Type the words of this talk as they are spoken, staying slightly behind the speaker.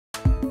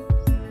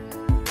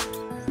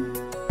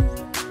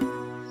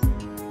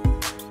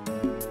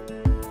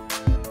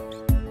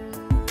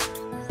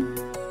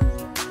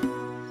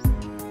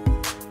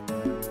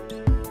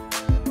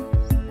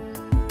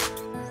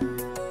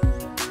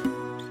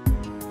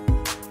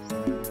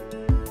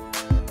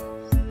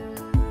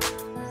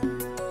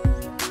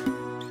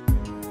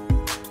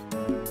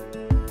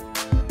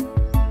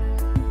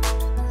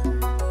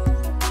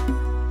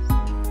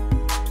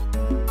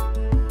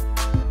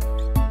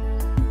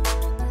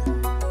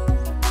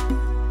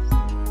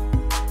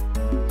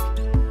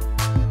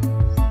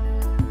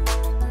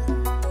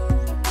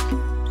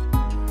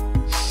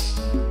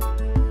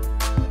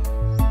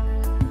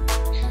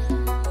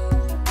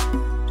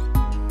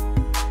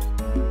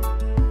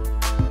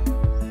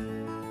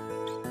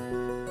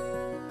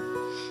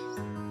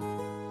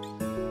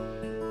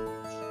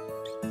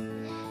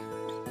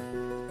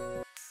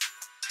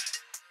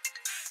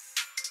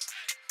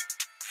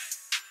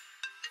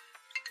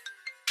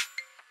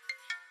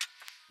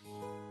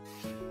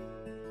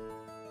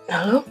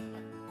Hello?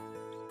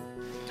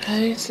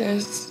 Hi,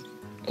 sis.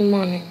 Good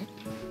morning.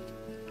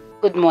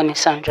 Good morning,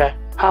 Sandra.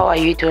 How are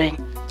you doing?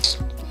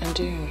 I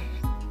do.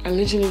 I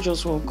literally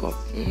just woke up.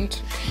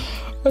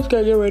 Let's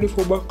get ready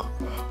for work.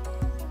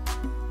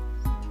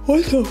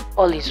 What's up?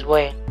 All is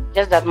well.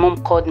 Just that Mom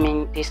called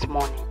me this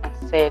morning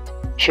and said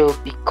she'll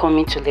be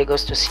coming to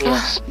Lagos to see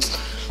us.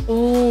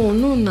 Oh,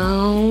 no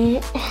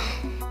now.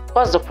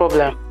 What's the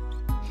problem?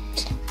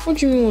 What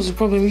do you mean what's the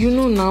problem? You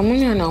know now,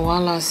 money and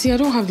awala. See, I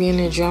don't have the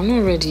energy. I'm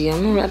not ready.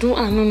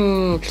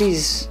 No,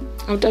 please.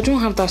 I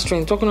don't have that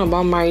strength. Talking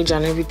about marriage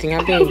and everything.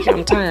 I beg,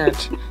 I'm tired.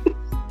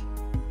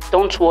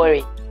 Don't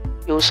worry.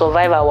 You'll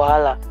survive our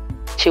wahala.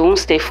 She won't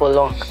stay for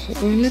long.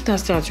 Let her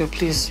stay at your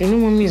place. You know,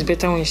 mommy is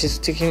better when she's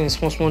taking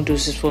small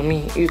doses for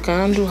me. You can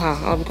handle her.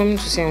 I'll be coming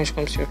to see her when she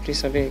comes to your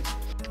place, I beg.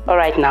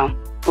 Alright now.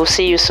 We'll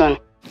see you soon.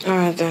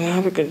 Alright then,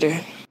 have a good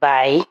day.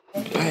 Bye.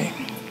 Bye.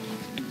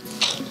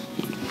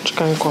 You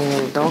can't call me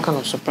with that. What kind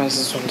of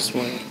surprises on this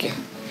morning again?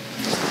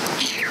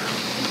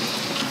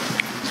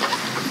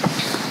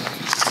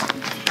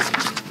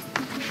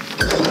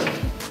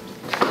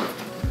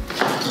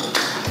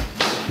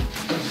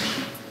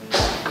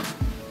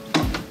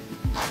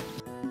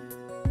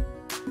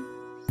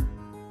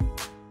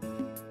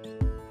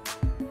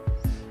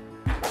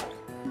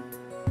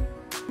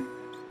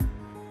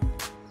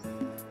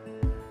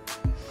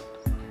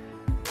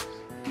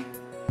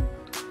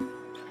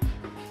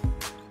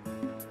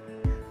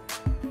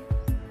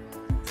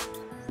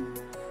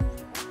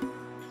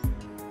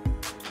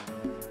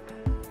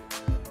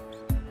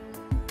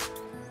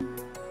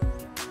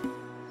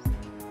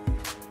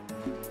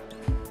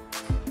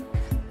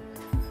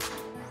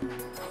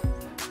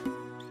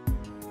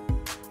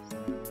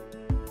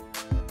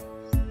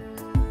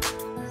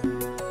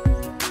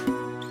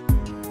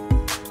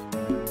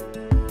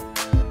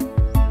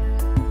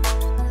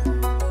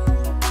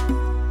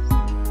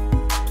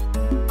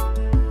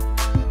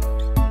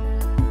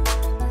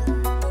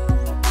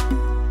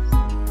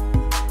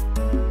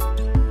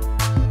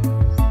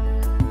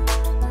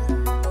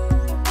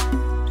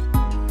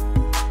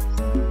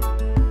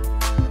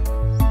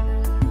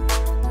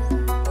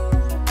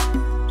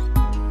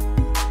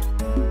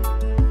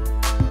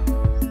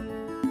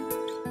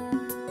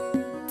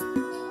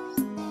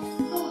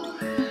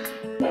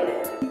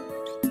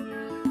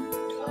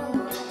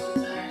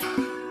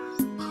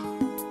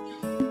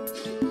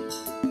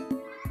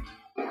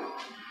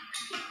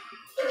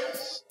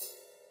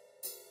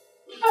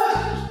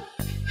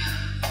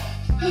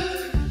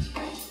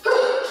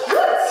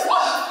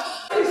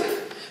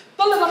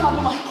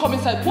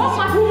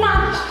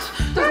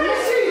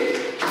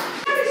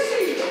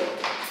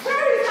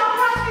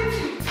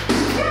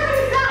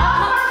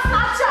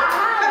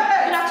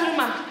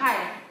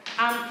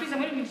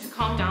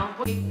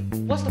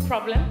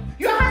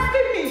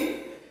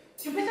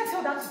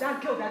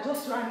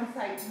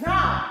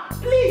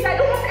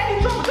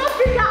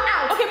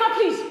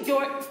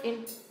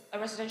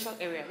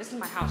 Area. This is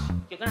my house.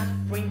 You're gonna have to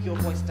bring your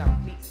voice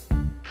down, please.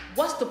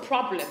 What's the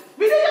problem?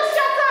 Will you just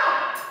shut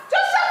up?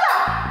 Just shut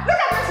up! Look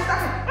at what she's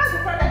talking. What's the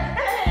problem?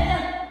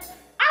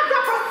 Ask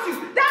that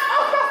prostitute, that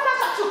old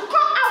prostitute to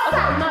come outside.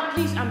 Okay, now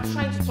please, I'm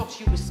trying to talk to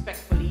you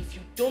respectfully. If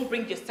you don't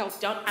bring yourself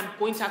down, I'm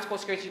going to ask for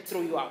security to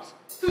throw you out.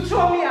 To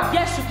throw me out?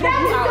 Yes, to throw you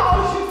out. Let me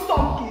tell you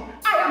something.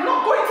 I am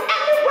not going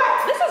anywhere.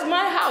 This is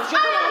my house.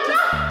 You're going to have to...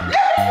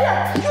 Leave me here.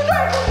 You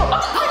don't even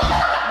know.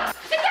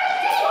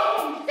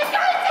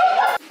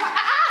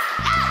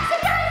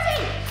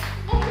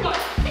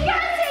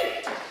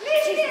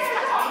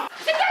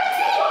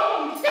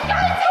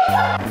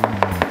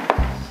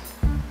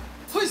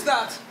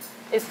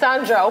 It's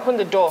Sandra. Open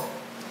the door.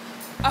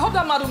 I hope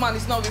that mad woman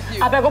is not with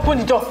you. I beg, open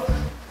the door.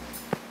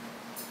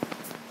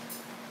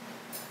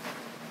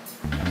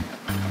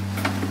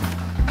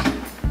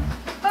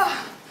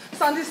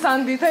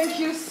 Sandy, thank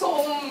you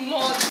so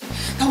much.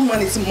 That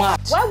woman is mad.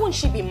 Why won't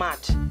she be mad?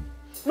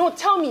 No,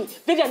 tell me,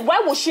 Vivian,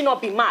 why would she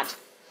not be mad?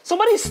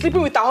 Somebody is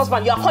sleeping with her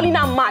husband. You are calling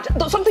her mad.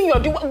 Something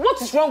you're doing.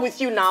 What is wrong with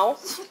you now?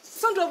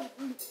 Sandra,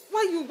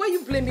 why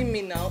you blaming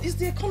me now? It's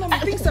the economy.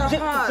 Things are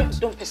hard.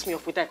 Don't piss me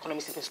off with that economy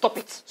statement. Stop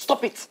it.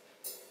 Stop it.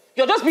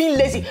 You're just being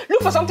lazy.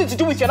 Look for something to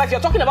do with your life. You're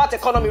talking about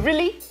economy.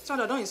 Really?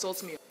 Sandra, don't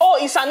insult me. Oh,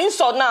 it's an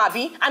insult now,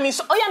 Abby.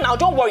 Oh yeah, now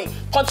don't worry.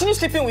 Continue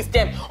sleeping with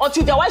them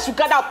until their wives will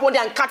gather up one day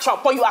and catch you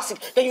and pour you acid.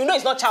 Then you know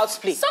it's not child's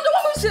play. Sandra,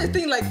 why would you say a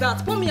thing like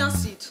that? Pour me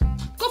acid.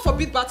 God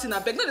forbid bad thing, I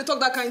beg. Let them talk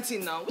that kind of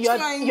thing now.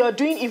 You're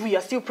doing evil.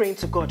 You're still praying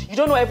to God. You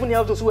don't know heaven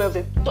help those who help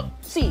them.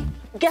 See,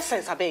 get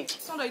sense, I beg.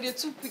 Sandra, you're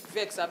too quick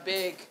vex, I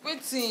beg.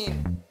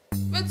 Waiting,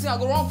 I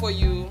go run for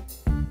you.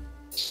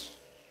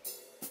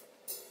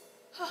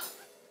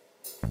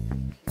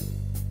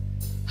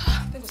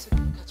 Thank God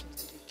you catch me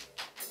today.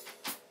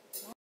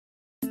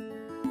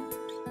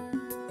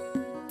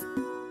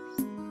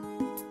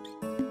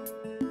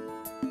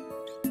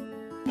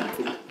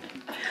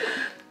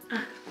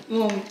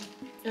 Mom,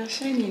 you're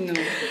shining now.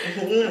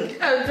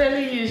 I'm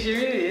telling you, she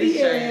really is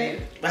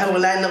shining. Why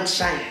will I not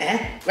shine,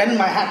 when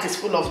my heart is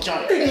full of joy?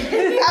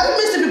 I've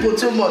missed people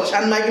too much,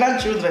 and my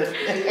grandchildren.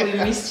 We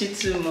missed you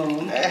too,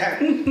 Mom.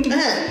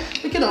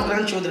 Speaking of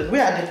grandchildren,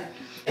 where are they?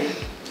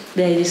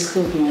 They're in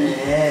school, Mom.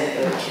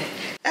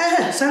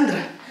 Okay.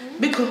 Sandra,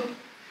 Biko,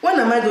 when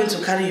am I going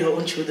to carry your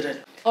own children?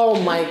 Oh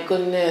my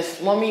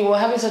goodness, Mommy, we're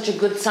having such a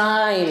good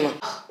time.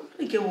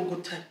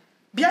 Good time.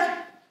 Bia,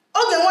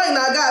 okay, why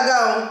na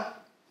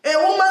a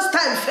woman's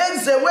time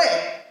fades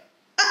away.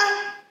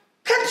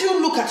 Can't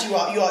you look at your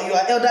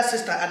elder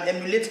sister and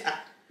emulate her?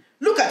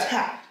 Look at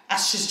her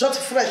as she's just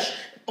fresh,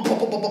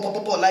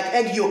 like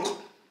egg yolk.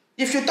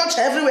 If you touch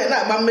her everywhere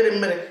now,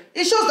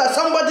 it shows that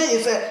somebody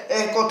is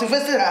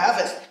cultivating her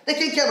harvest,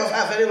 taking care of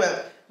her very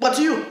well. But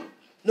you,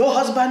 no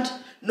husband,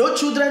 no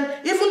children,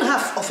 even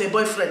half of a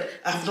boyfriend,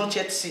 I have not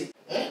yet seen.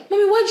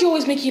 Mommy, why do you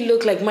always make it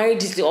look like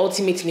marriage is the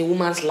ultimate in a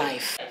woman's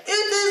life? It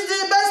is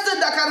the best thing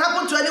that can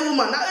happen to any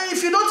woman. Now,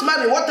 if you don't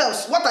marry, what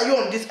else? What are you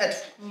on this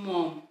earth?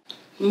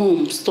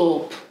 Mom,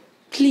 stop.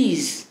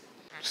 Please,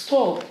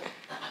 stop.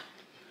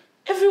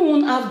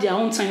 Everyone have their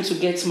own time to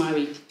get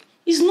married.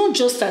 It's not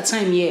just that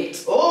time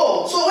yet.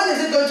 Oh, so when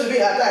is it going to be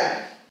her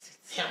time?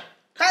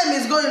 Time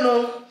is going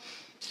on.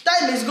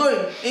 Time is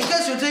going. In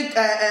case you think,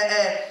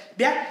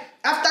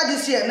 after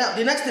this year now,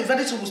 the next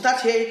event will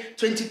start here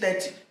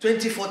 2030,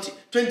 2040,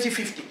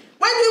 2050.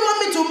 When do you want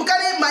me to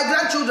carry my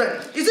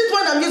grandchildren? Is it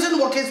when I'm using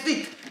walking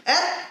stick?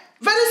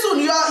 Very soon,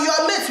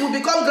 your mates will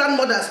become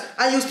grandmothers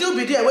and you'll still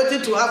be there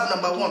waiting to have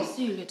number one.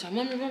 See you later.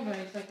 Mommy, bye-bye.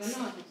 It's like, I'm not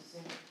happy to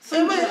see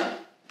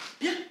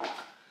you.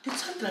 Did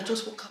Sandra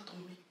just walk out on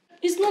me?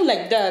 It's not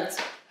like that.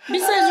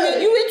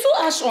 Besides, you were too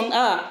harsh on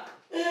her.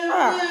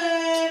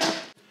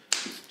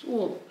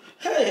 Stop.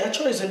 Hey, I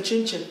chose some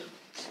chin-chin.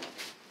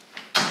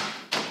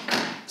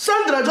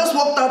 Sandra just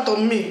walked out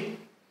on me.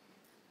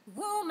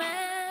 Woman,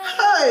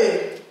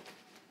 hey!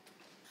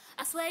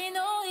 I swear you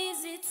know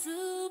easy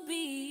to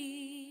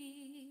be.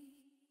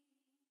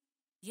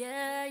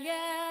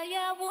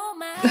 Yeah,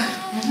 woman.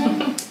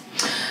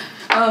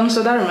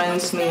 So that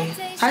reminds me.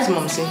 How's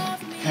Momsy?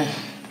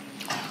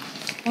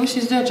 Oh,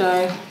 she's there,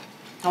 Jai.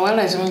 While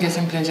I was even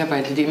getting pleasure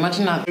by the day,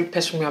 imagine her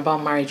pestering me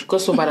about marriage. It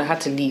got so bad I had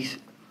to leave.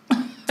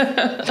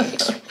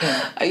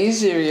 Are you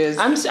serious?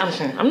 I'm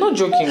not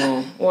joking.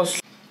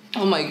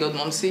 Oh my God,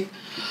 Momsy.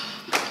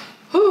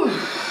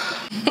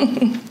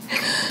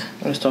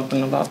 What was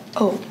talking about?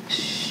 Oh,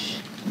 shh.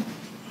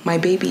 My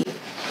baby.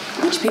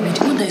 Which baby?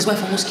 The one that his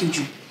wife almost killed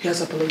you. He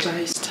has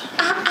apologized.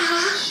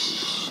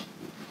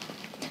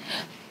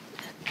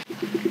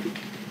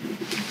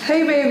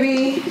 Hey,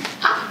 baby.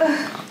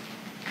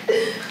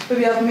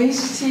 Baby, I've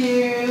missed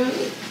you.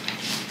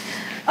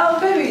 Oh,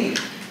 baby,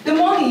 the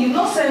money, you've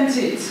not sent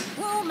it.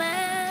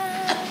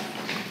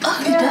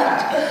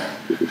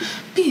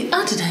 Babe,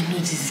 how did I know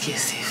this girl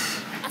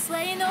safe? I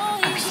swear you know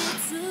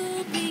easy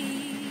to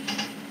be.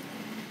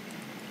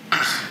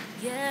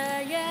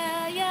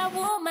 Yeah,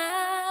 woman.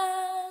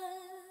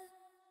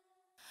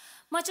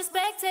 Much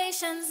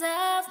expectations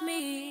of me.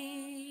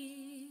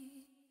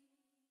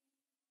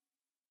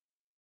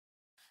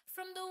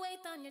 From the weight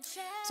on your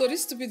chest. So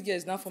this stupid girl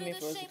is not for me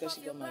for us because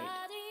she got married.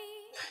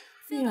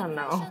 Yeah,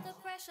 now.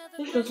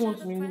 She just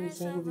wants me to be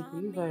single people.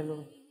 Leave her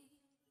alone.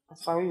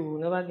 As far as we will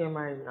never get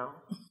married now.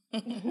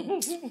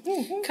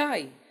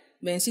 Kai,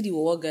 but see the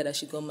Wawa guy that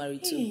she got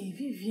married to. Hey,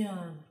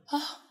 Vivian.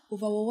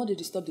 Over Wawa did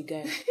you stop the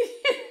guy?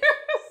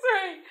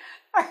 Sorry.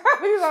 I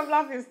can't believe I'm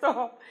laughing.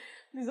 Stop.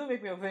 Please don't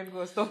make me offend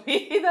God. Stop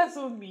me. That's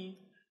so mean.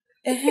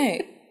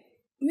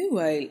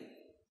 Meanwhile,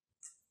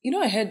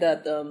 I heard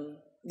that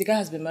the guy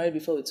has been married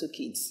before with 2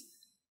 kids.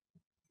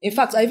 In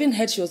fact, I even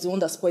heard she was the one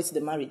that spoiled the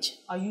marriage.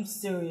 Are you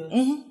serious?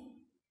 Mm-hmm.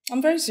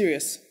 I'm very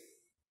serious.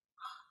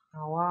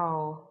 Oh,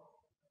 wow.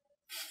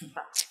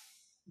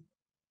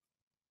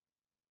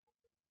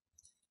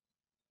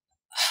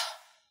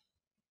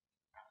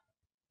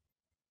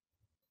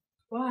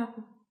 What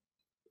happened?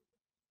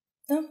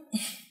 No,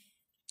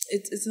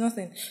 it's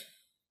nothing.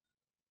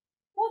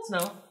 What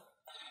now?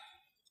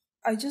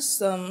 I just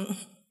saw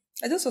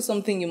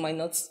something you might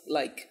not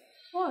like.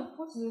 What?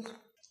 What's this?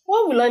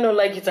 Why will I not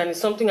like it and it's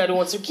something I don't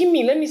want to? Give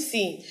me, let me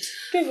see.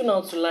 I don't even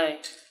know how to lie.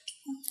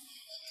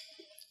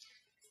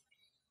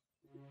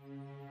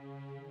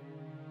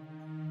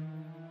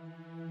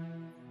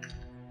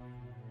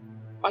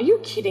 Are you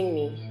kidding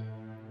me?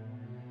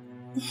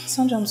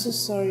 Sandra, I'm so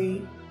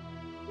sorry.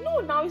 No,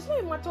 now it's not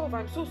a matter of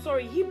I'm so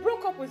sorry. He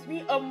broke up with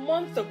me a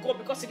month ago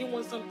because he didn't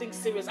want something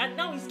serious and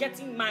now he's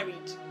getting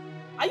married.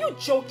 Are you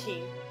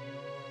joking?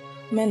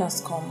 Men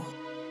has come.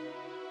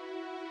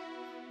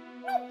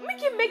 No,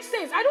 make it make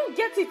sense. I don't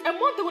get it. A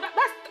month ago,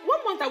 that's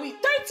 1 month away.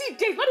 30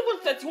 days, not even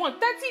 31.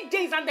 30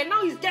 days and then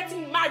now he's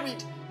getting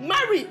married.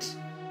 Married!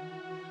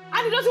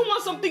 And he doesn't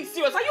want something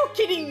serious. Are you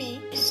kidding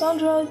me?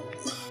 Sandra,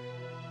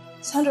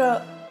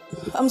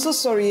 I'm so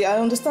sorry. I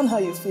understand how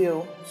you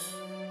feel.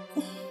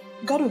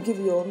 God will give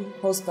you your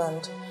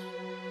husband.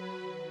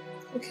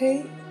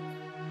 Okay?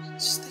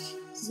 Just take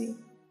it easy.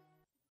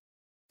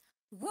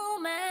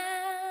 Woman,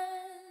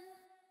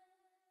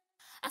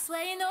 I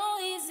swear you know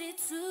easy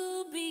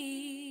to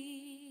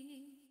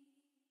be.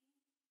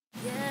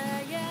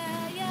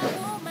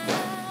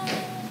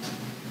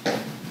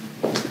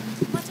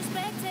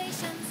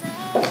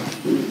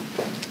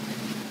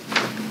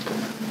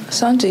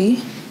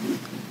 Sandy,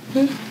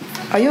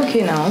 are you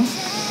okay now?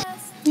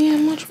 Yeah,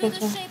 much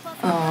better.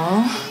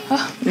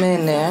 Oh,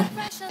 men,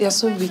 they are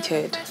so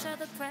wicked.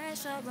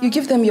 You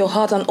give them your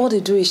heart and all they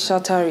do is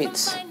shatter it.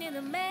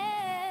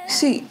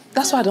 See,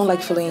 that's why I don't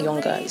like following young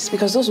guys,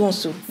 because those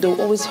ones too,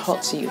 they'll always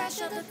hurt you.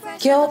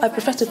 Girl, I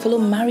prefer to follow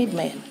married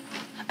men.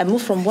 I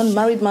move from one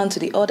married man to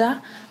the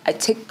other. I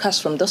take cash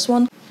from this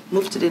one,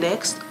 move to the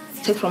next,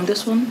 take from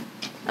this one.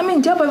 I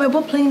mean, thereby we're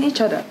both playing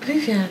each other.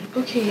 Vivian,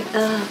 okay,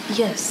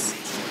 yes.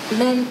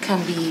 Men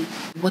can be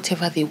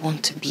whatever they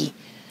want to be.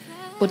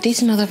 But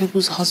dating other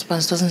people's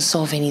husbands doesn't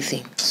solve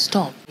anything.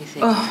 Stop.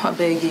 Oh, I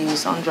beg you,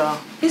 Sandra.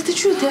 It's the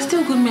truth. There's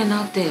still good men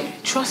out there.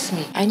 Trust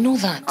me. I know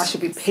that. I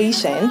should be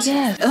patient?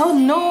 Yes. Oh,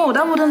 no,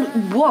 that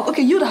wouldn't work.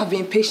 Okay, you'd have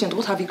been patient.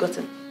 What have you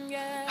gotten?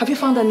 Have you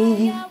found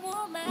any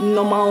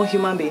normal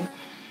human being?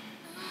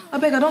 I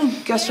beg, I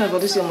don't get stressed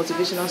about this your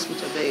motivational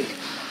speech, I beg.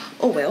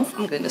 Oh, well,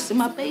 I'm going to see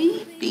my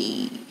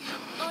baby.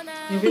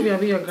 Your baby, I'll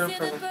be your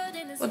grandfather.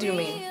 What do you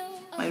mean?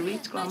 My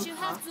rich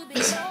grandpa?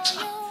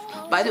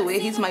 By the way,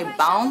 he's my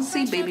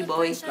bouncy baby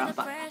boy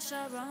grandpa.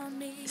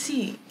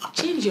 See,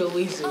 change your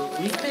ways,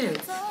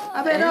 repent.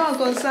 I bet I don't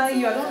concern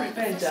you. I don't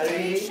repent,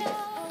 Jerry.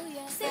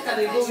 Where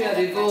they go, where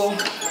they go.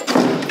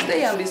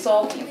 Stay and be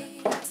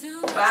sulking.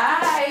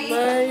 Bye.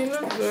 Bye, you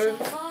look good.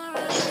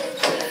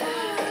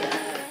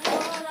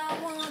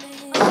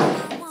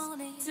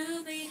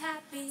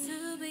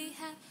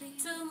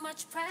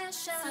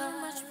 Pressure, too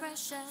much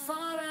pressure for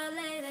a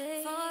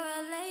lady,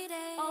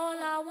 all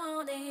I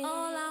wanted,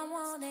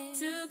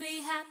 to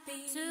be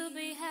happy,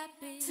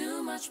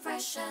 too much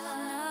pressure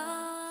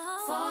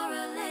for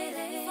a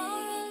lady,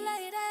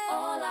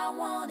 all I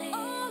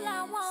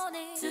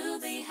wanted, to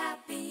be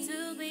happy,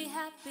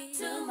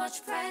 too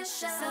much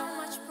pressure,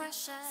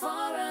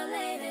 for a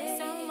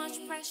lady,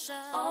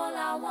 all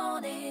I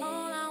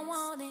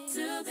wanted,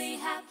 to be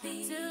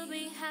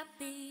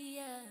happy,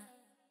 yeah.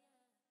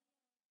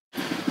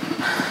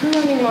 Good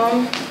morning,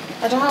 Mom.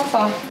 I don't have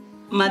far.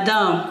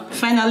 Madam,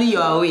 finally you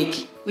are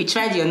awake. We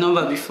tried your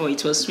number before.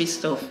 It was sweet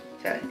stuff.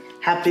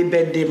 Happy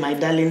birthday, my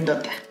darling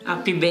daughter.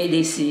 Happy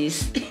birthday,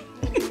 sis.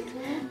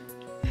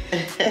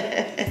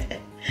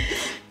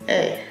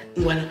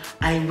 Well,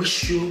 I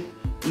wish you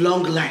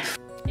long life.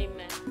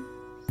 Amen.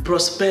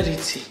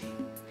 Prosperity.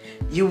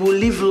 You will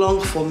live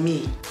long for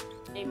me.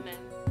 Amen.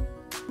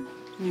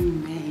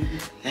 Amen.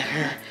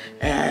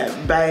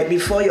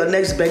 Before your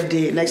next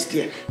birthday next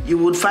year, you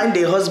would find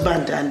a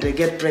husband and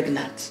get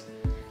pregnant.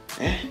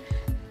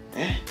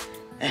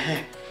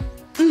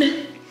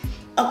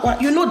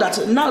 You know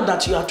that now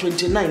that you are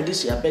 29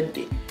 this year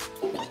birthday,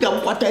 what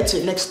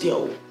next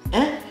year?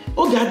 I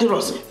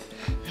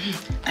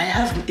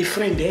have a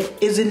friend,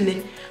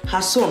 Ezinne,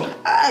 her son.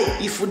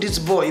 If this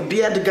boy,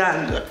 beard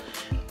gang,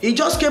 he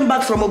just came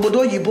back from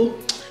Obodo Yibo.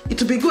 It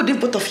would be good if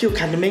both of you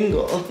can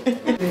mingle.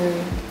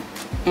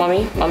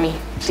 Mommy,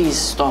 please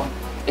stop.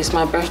 It's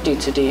my birthday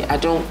today.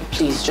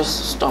 Please,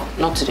 just stop.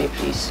 Not today,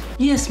 please.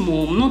 Yes,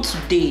 Mom, not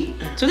today.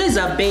 Today's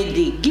her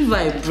birthday. Give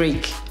her a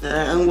break.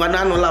 I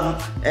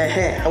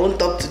won't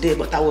talk today,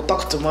 but I will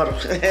talk tomorrow.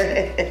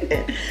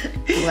 Bye,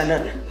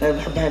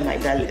 my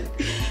darling.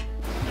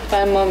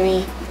 Bye,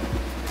 Mommy.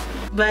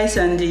 Bye,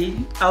 Sandy.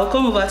 I'll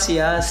come over to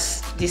your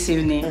house this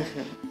evening.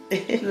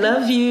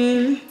 Love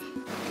you.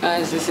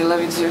 Bye, Sissy.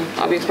 Love you too.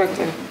 I'll be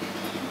expecting.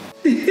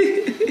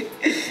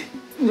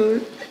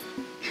 Good.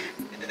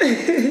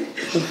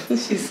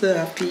 She's so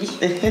happy.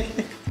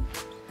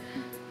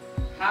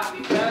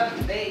 Happy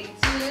birthday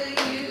to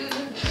you.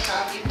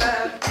 Happy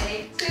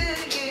birthday to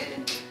you.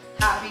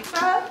 Happy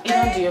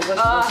birthday.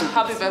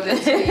 Happy birthday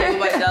to you,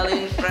 my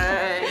darling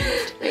friend.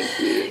 Thank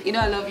you. You know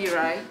I love you,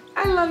 right?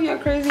 I love your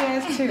crazy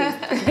ass too.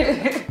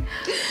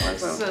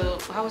 So,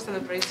 how are we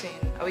celebrating?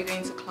 Are we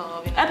going to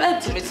club?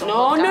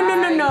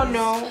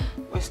 No.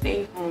 We're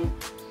staying home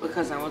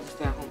because I want to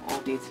stay at home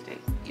all day today.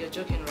 You're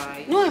joking,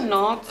 right? No, I'm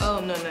not. Oh,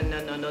 no.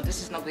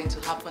 This is not going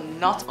to happen.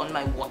 Not on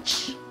my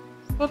watch.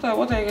 What are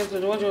you going to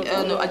do? What do you want to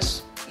do? No,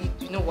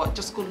 you know what?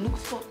 Just go look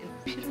for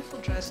a beautiful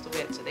dress to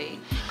wear today.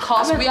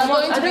 Because we are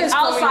going to be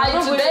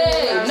outside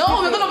today. No,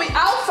 we're going to be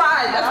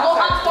outside. Let's go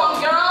have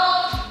fun, girl.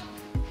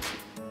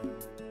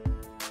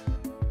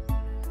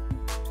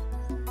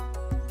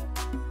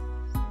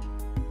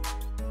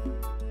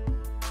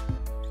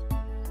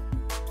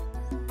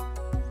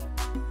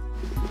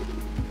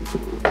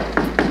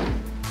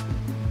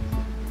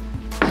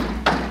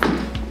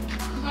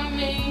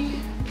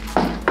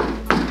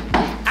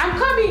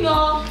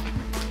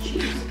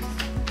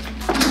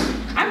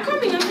 I'm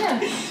coming, I'm here.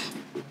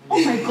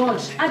 Oh my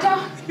God, Ada,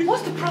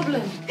 what's the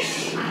problem?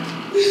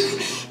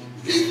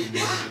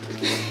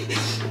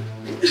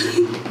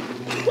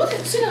 What?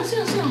 Sit down.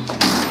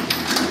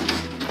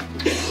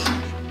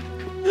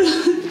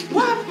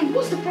 What happened?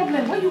 What's the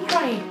problem? Why are you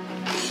crying?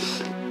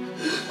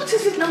 What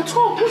is it now?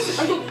 Talk.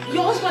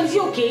 Your husband, is he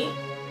okay?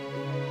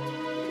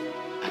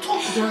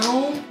 Talk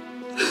now.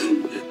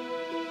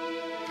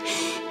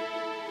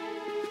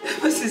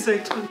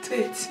 since I turned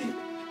 30.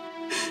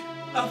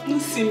 I've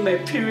not seen my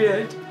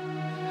period.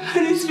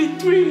 And it's been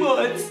 3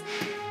 months.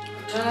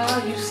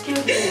 You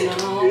scared me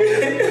now.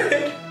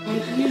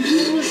 You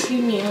never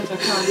see me out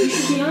of town. You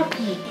should be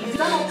happy. Is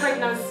that not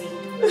pregnancy?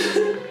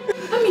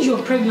 That means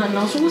you're pregnant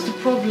now, so what's the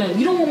problem?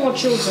 You don't want more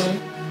children?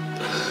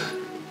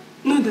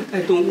 Not that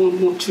I don't want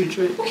more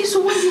children. Okay,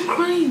 so why are you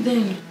crying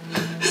then?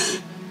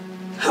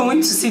 I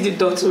went to see the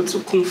doctor to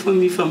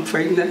confirm if I'm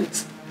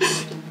pregnant.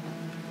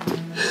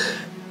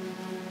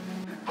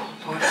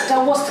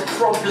 Then what's the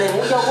problem?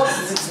 Yeah, what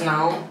is it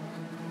now?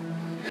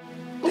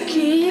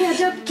 Okay, I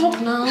just talk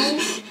now.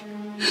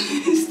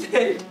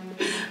 Instead,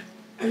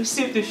 I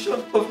received the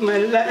shock of my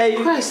life.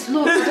 Christ,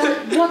 Lord,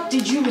 what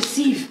did you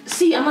receive?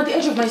 See, I'm at the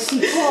edge of my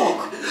seat.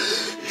 Talk.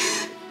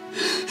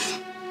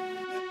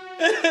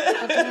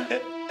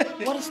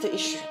 What is the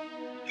issue?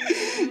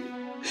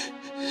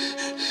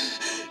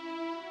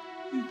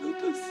 The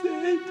doctor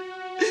said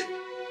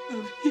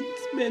I've hit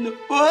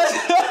menopause.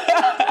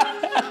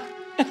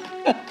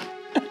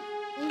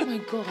 Oh my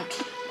God.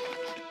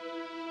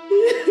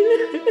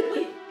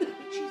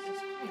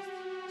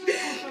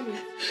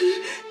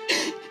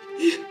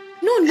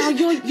 No, now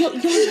you're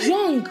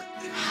young.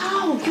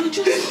 How? You're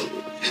just...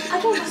 I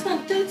don't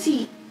understand.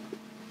 30.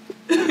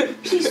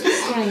 Please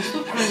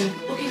stop crying.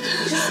 Okay,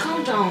 just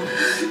calm down.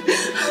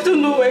 I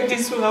don't know why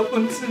this will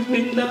happen to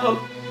me now.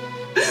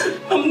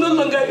 I'm no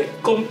longer a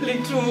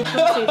complete fool. Don't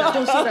say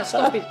that.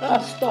 Stop it.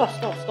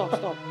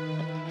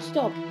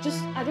 Stop.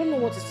 Just, I don't know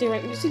what to say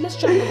right now. You see, let's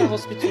try another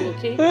hospital,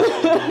 okay?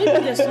 Maybe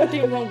there's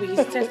something wrong with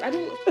his test. I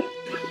don't...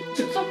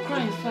 Stop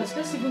crying first.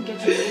 Let's even get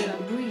you together.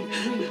 Breathe.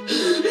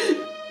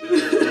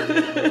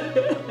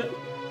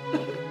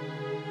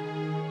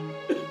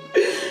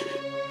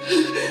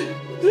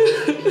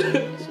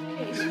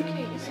 It's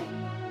okay.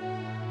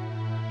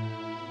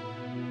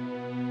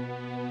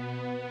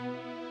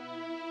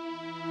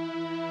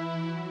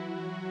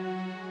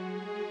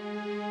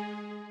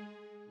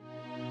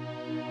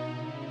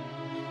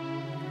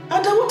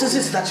 Ada, what is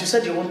it that you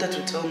said you wanted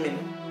to tell me?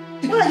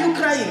 Why are you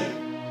crying?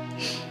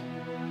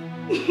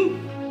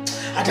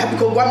 Ada,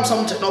 because one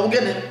something, no, we're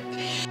getting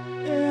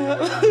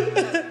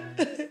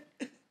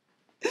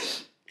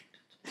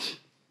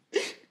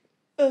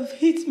I've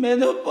hit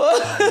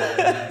menopause.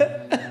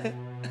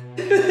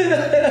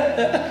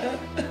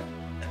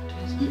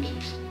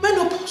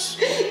 Menopause?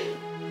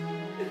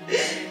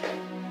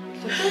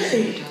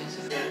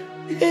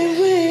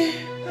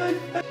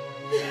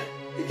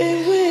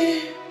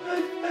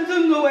 I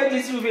don't know why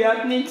this will be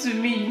happening to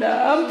me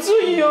now. I'm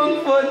too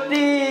young for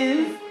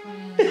this.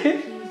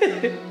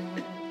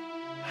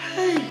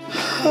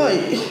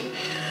 Hi.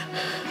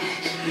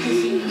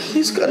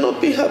 This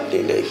cannot be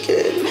happening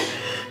again.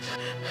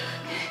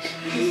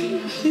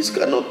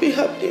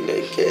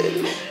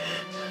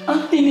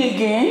 Happening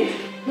again?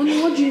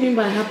 Mommy, what do you mean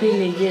by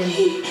happening again?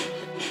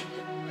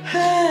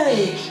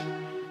 Hey,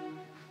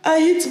 I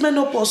hit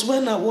menopause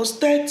when I was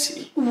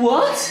 30.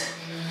 What?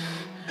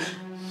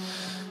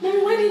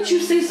 Mommy, why didn't you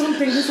say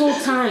something this whole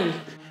time?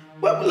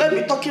 Well, let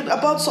me talking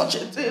about such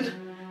a thing.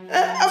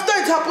 After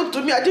it happened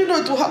to me, I didn't know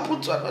it would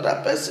happen to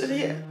another person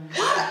here.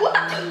 What?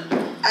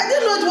 I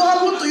didn't know it would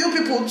happen to you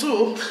people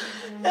too.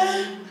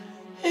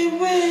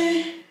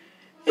 Anyway.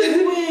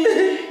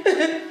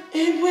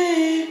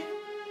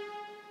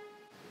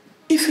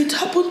 If it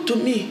happened to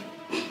me,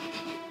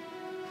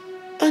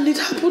 and it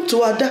happened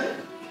to Ada,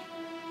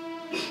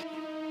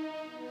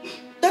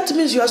 that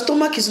means your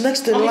stomach is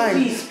next in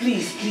line.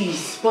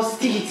 Please.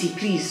 Positivity,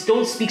 please.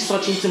 Don't speak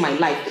such into my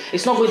life.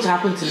 It's not going to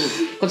happen to me.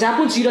 Because it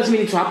happened to you doesn't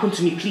mean it to happen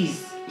to me,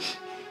 please.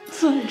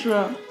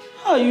 Sandra,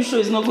 how are you sure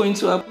it's not going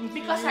to happen?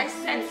 Because I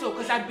said so,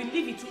 because I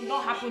believe it will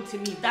not happen to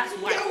me. That's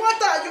why.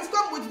 Water, you've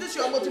come with this,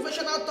 your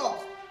motivational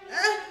talk.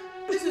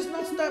 This is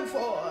not time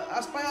for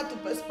aspire to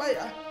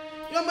perspire.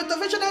 Your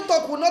motivational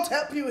talk will not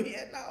help you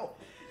here now.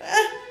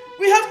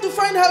 We have to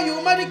find how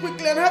you marry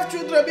quickly and have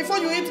children before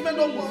you hit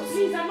menopause.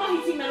 Please, I'm not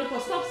hitting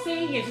menopause. Stop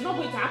saying it. It's not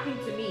going to happen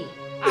to me.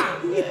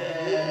 Can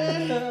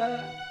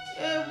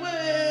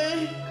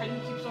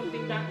you keep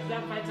something that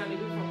vital away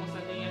from us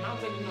and then you're now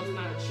telling us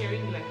now,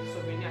 sharing me like a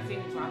sovereign, you're saying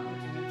it will happen to me?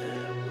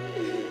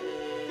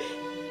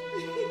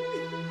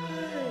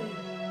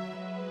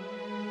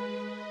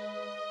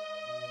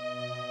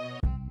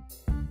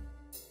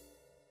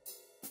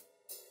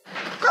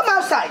 Come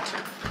outside.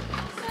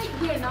 Outside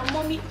where now,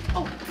 mommy?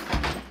 Oh,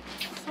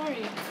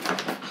 sorry.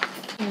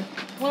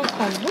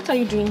 Welcome. What are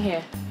you doing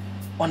here?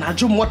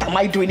 Onajum, what am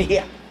I doing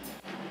here?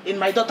 In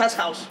my daughter's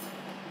house.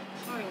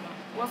 Sorry, ma.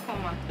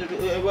 Welcome, ma.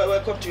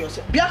 Welcome to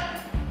yourself. Bia,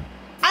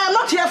 I am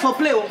not here for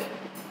play.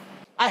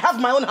 I have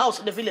my own house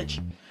in the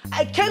village.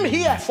 I came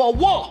here for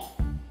war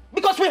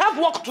because we have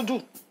work to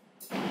do.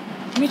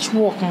 Which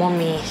work,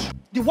 Mommy?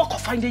 The work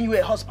of finding you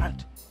a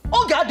husband.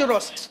 Oh, Gardiner.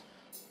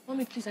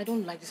 Mommy, please, I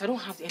don't like this. I don't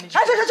have the energy.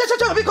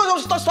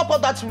 Because stop all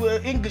that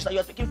English that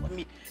you're speaking for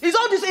me. It's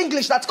all this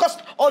English that's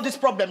caused all this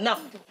problem now.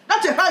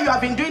 That's how you have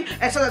been doing,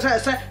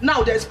 etc.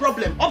 Now there's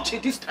problem up to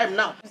this time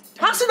now.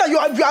 I see that you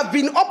have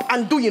been up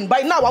and doing.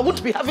 By now, I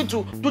won't be having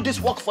to do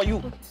this work for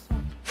you.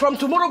 From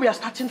tomorrow, we are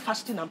starting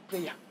fasting and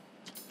prayer.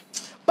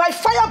 By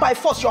fire, by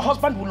force, your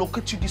husband will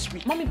locate you this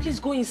week. Mommy, please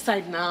go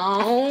inside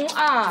now.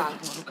 Ah.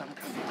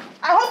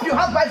 I hope you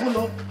have Bible,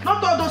 no?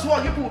 Not all those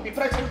ones you people will be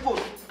pressing phone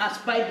as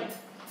Bible.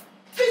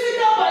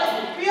 Physical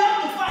Bible, we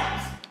have to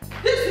fight.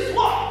 This is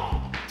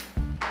what?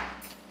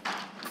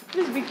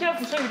 Please be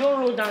careful so you don't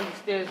roll down the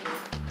stairs.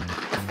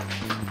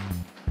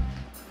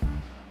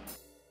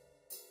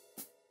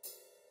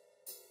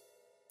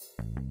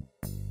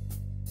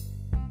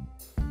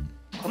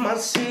 Come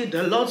and see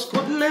the Lord's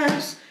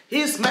goodness,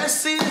 His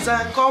mercies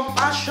and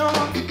compassion.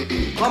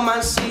 Come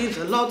and see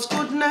the Lord's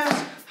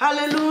goodness.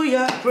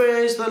 Hallelujah,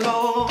 praise the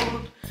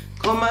Lord.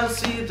 Come and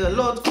see the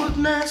Lord's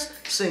goodness.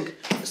 Sing.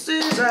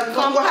 Mercies and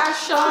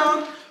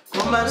compassion.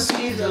 Come and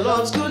see the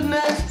Lord's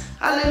goodness.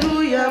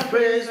 Hallelujah,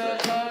 praise the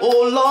Lord.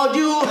 Oh Lord,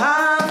 you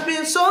have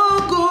been so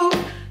good.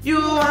 You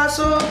are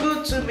so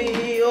good to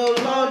me. Oh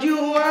Lord, you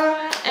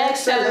are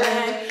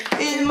excellent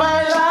in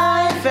my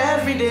life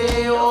every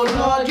day. Oh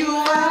Lord, you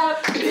have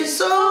been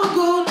so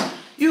good.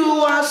 You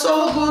are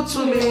so good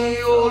to me.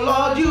 Oh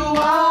Lord, you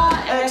are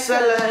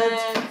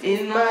excellent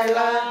in my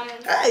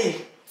life.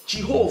 Hey,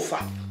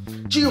 Jehovah,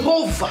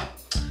 Jehovah,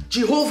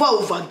 Jehovah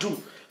overdo.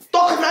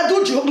 Talk and I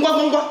do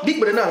Jehovah. Big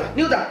banana.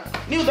 Kneel down,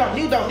 kneel down,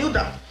 kneel down, kneel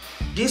down.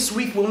 This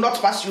week will not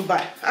pass you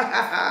by.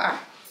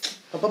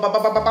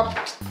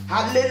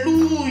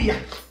 Hallelujah.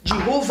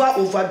 Jehovah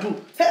overdo.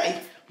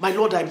 Hey, my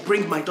Lord, I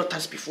bring my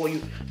daughters before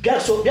you.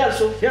 Bianso.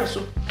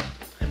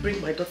 I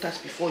bring my daughters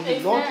before you,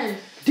 Amen. Lord.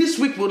 This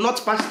week will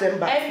not pass them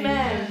by.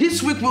 Amen.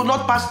 This week will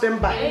not pass them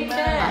by.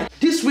 Amen.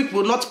 This week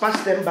will not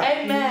pass them by.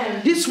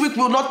 Amen. This week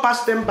will not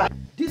pass them by.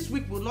 This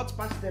week will not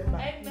pass them by.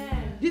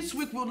 Amen. This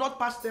week will not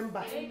pass them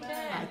by.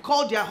 Amen. I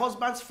call their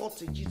husbands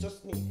forth in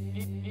Jesus' name.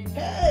 Amen.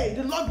 Hey,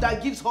 the Lord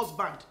that gives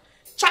husband.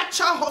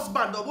 Cha-cha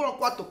husband.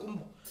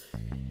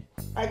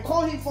 I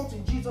call him forth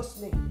in Jesus'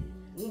 name.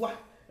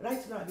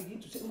 Right now, I begin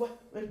to say,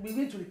 we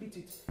begin to repeat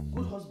it.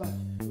 Good husband,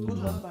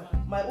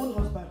 my own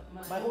husband,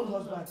 my own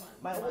husband,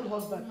 my own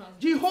husband.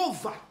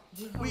 Jehovah,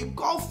 we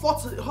call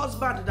forth the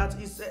husband that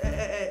is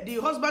the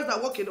husbands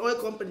that work in oil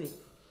company.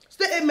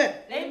 Say amen.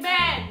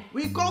 Amen.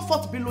 We call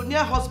forth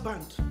billionaire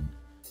husband.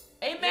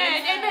 Amen.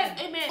 Amen.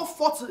 Amen. Call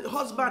forth the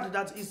husband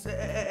that is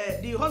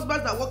the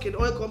husbands that work in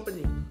oil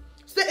company.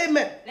 Say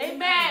amen.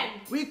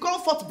 Amen. We call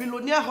forth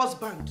billionaire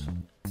husband.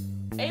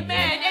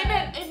 Amen.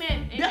 Amen.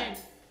 Amen. Amen.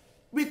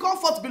 We call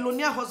forth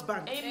billionaire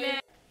husband.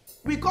 Amen.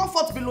 We call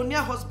forth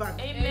billionaire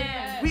husband.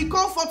 Amen. We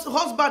call forth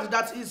husband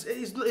that is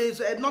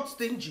not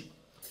stingy.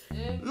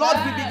 Amen. Lord,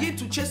 we begin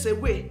to chase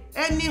away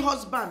any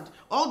husband,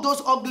 all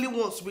those ugly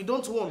ones we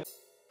don't want.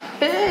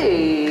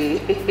 Hey,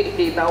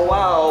 now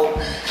wow.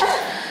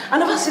 I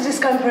never see this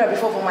kind of prayer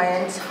before for my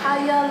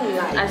entire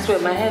life. I swear,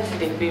 my head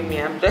didn't pay me.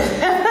 I'm just...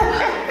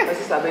 My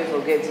sister, don't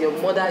forget, your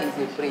mother is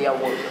a prayer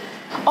warrior.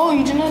 Oh,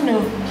 you do not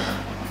know?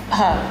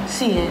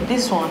 See,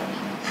 this one.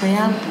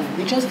 Preamble,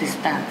 we just the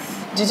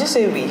stance. Did you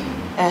say we?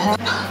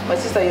 My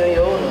sister, you're on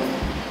your own.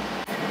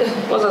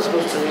 What's that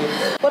supposed to mean?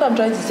 What I'm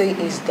trying to say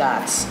is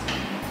that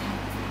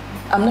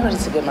I'm not ready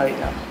to get married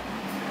now.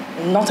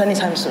 Not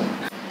anytime soon.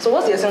 So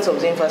what's the essence of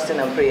doing fasting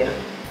and prayer?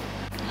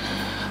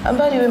 And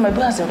by the way, my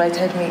boy has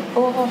invited me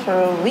over for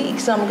a week,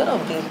 so I'm gonna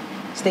be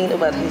staying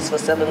over at least for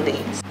 7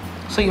 days.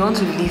 So you want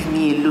to leave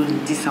me alone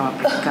in this our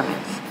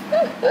predicament?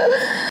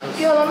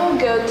 Girl, I don't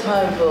get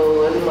time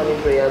for early morning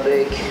prayer,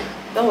 beg.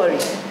 Don't worry,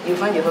 you'll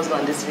find your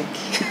husband this week.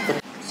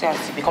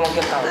 Seriously, come on,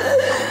 get down.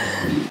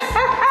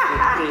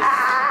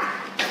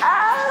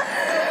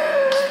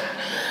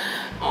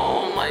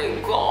 Oh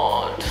my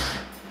God.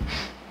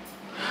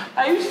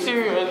 Are you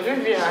serious,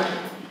 Vivian?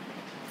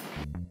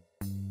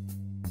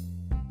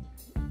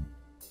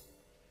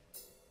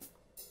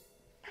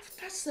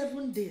 After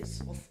 7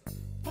 days of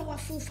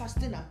powerful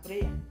fasting and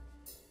prayer,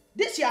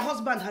 this your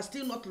husband has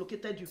still not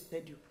located you,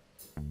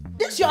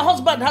 This your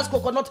husband has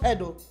coconut head,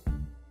 though.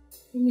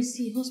 Let me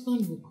see,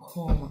 husband will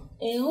come.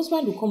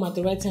 Husband will come at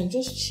the right time,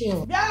 just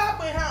chill. Yeah,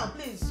 my hand,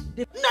 please.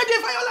 No, the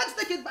violence,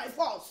 take it by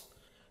force.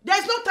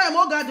 There's no time,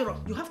 oh Gardiner.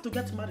 You have to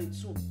get married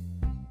soon.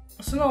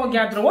 So now,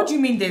 Gardiner, what do you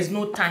mean there's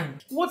no time?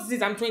 What is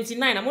this? I'm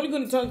 29. I'm only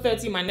going to turn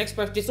 30 in my next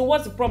birthday. So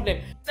what's the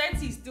problem?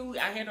 30 is still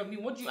ahead of me.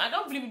 I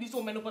don't believe in this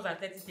whole menopause at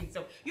 30 thing.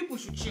 So you people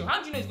should chill. How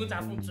do you know it's going to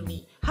happen to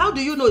me? How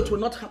do you know it will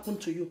not happen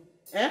to you?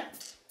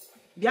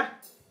 Yeah?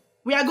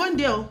 We are going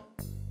there.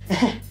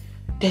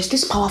 There's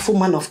this powerful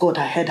man of God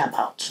I heard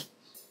about.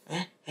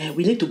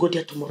 We need to go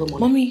there tomorrow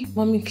morning.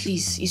 Mommy,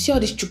 please. You see all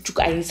this chuk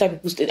I inside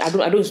people's state? I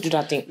don't used to do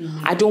that thing.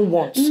 I don't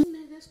want. There's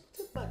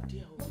nothing bad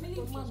there.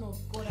 Man of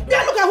God.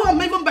 Yeah, look at who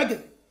I'm even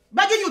begging.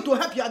 Begging you to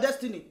help your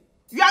destiny.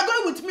 You are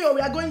going with me or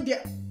we are going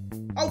there.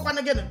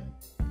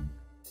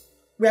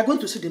 We are going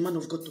to see the man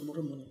of God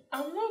tomorrow morning.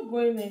 I'm not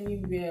going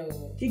anywhere.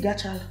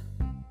 Igachala.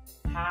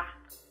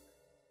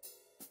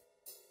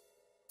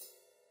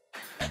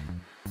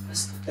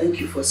 Thank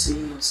you for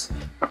seeing us.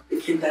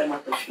 Taking time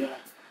out of your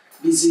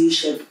busy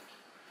schedule.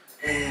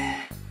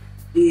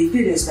 The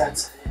thing is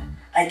that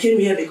I came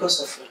here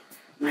because of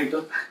my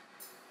daughter.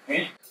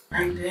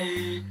 And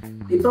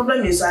the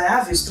problem is I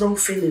have a strong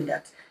feeling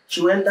that she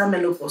will enter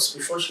menopause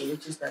before she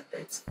reaches that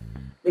 30.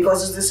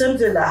 Because it's the same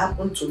thing that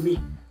happened to me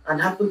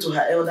and happened to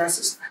her elder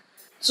sister.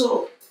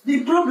 So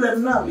the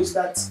problem now is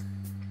that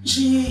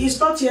she is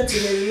not yet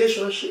in a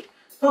relationship,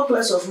 talk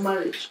less of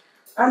marriage.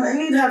 And I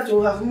need her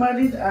to have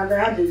married and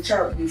had a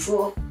child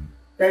before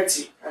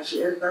 30 and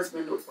she enters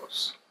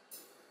menopause.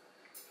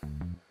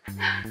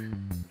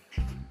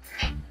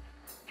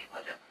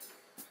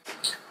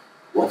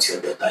 What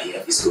your daughter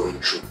here is going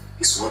through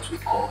is what we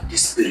call the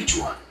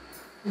spiritual.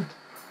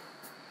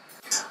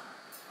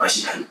 But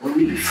she can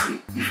only be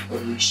free if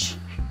only she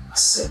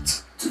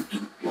accepts to do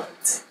one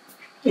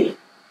thing.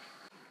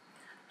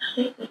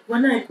 Hey,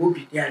 when I go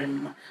be there,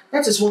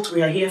 that is what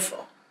we are here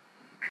for.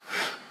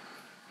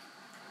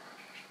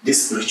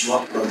 This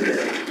spiritual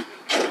problem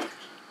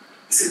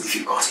is a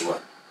difficult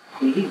one.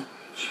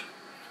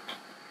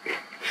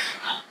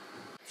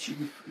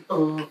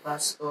 Oh,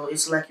 Pastor,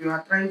 it's like you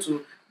are trying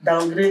to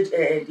downgrade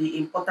the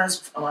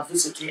importance of our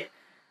visit here.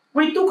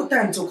 We took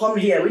time to come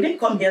here. We didn't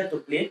come here to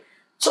play.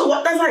 So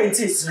whatever it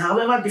is,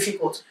 however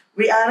difficult,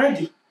 we are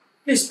ready.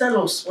 Please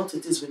tell us what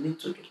it is we need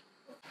to do.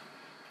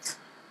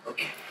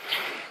 Okay.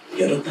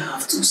 Your daughter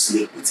have to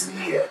sleep with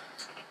me here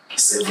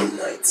 7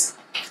 nights.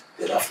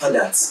 Then after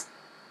that,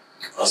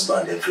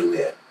 husband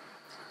everywhere.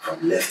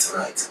 From left to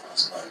right,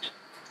 husband.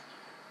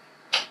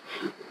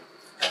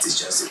 That is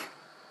just a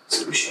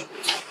solution.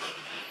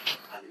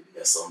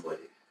 Hallelujah,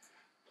 somebody.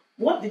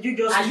 What did you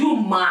just Are you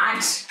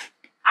mad?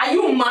 Are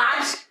you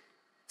mad?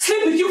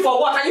 Sleep with you for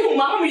what? Are you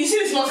mad? Mommy, you see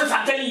this nonsense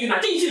I'm telling you now.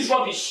 I think this is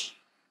rubbish.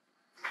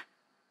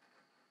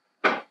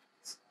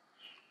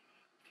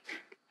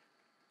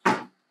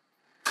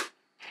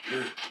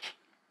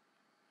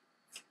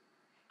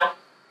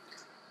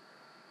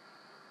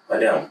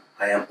 Madam,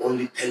 I am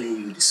only telling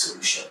you the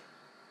solution.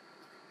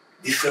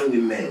 Different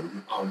women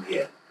will come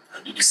here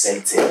and do the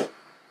same thing.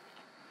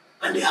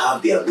 And they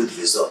have their good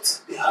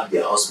results. They have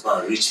their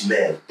husband, rich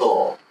men,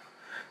 tall,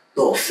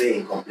 fair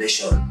in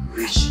complexion,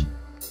 rich.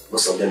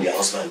 Most of them, their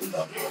husband live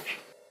abroad.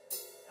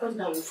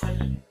 Thunder will fire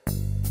you.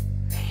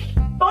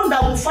 Thunder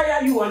will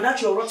fire you and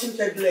that's your rotten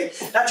third leg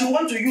that you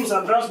want to use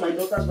and browse my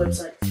daughter's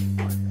website.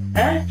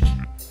 Eh?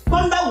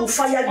 Thunder will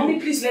fire you. Mommy,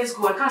 please, let's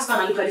go. I can't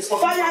stand and look at this.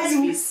 Fire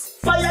you.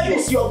 Fire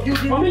this your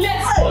building. Mommy,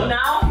 let's go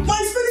now. My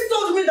spirit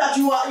told me that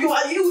you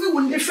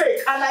will be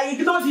fake and I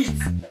ignored it.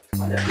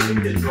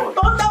 Even the Lord.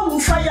 Thunder will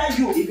fire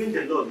you. Even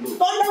the Lord knows.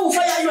 Thunder will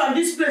fire you and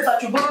this place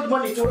that you borrowed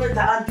money to rent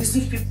and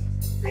deceive people.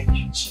 Thank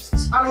you,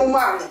 Jesus. I'm a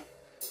man.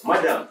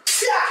 Madam,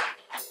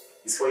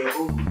 it's for your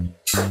own good.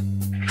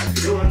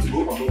 You don't want to go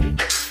alone.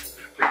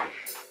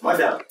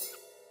 Madam.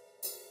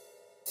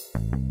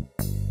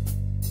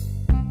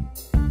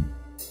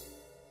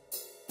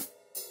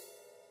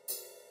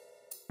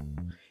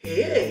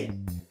 Hey,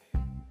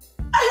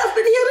 I have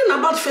been hearing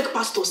about fake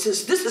pastors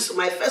since this is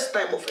my first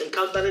time of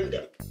encountering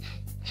them.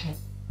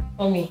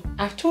 Mommy,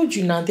 I've told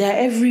you now, they are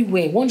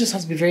everywhere. One just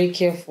has to be very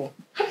careful.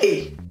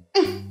 Hey,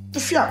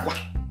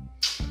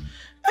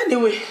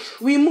 anyway,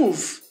 we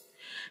move.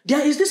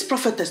 There is this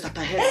prophetess that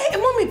I heard. Hey,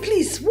 Mommy,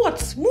 please,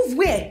 what? Move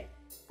where?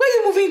 Where are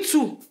you moving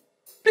to?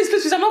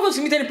 Please, I'm not going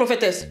to meet any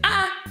prophetess.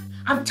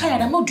 I'm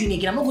tired, I'm not doing it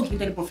again. I'm not going to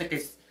meet any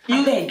prophetess.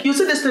 You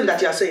see this thing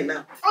that you are saying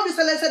now? All this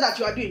silence that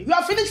you are doing, you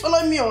have finished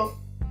following me, oh.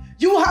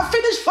 You have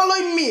finished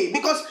following me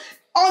because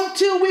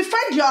until we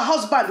find your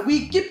husband,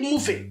 we keep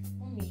moving.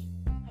 Mommy,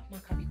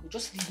 Makabiko,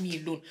 just leave me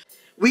alone.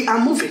 We are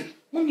moving.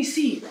 Mommy,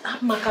 see,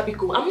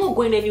 Makabiko, I'm not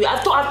going anywhere.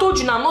 I told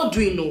you now, I'm not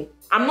doing no.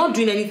 I'm not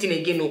doing anything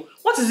again, no.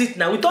 What is it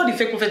now? With all the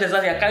fake prophetess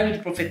that they are carrying the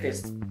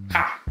prophetess.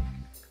 Ha!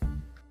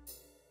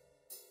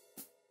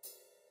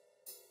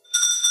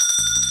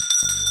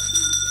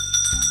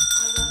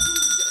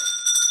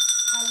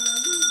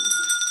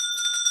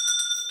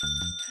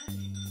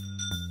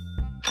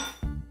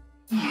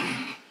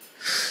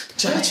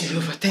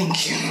 Jehovah,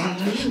 thank you.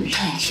 Hallelujah.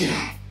 Thank you.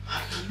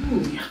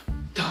 Hallelujah.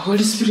 The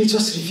Holy Spirit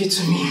just revealed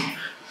to me.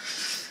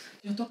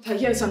 Your doctor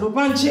here is an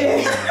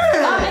Obanje.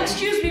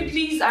 Excuse me,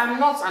 please. I'm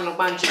not an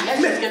Obanje.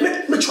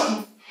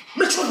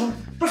 Mcbrown.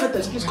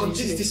 Prophetess, please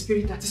continue. It is the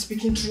Spirit that is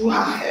speaking through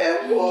her.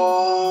 Hey.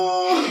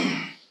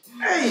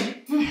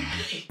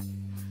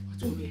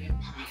 What will we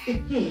help her? We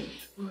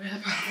will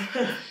help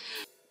her.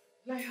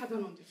 Lie her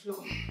down on the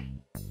floor.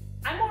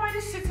 I'm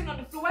already sitting on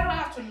the floor. Why do I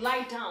have to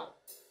lie down?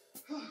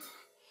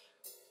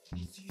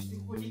 It's the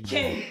Holy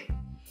King.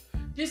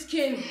 This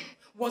king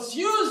was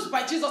used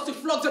by Jesus to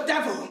flog the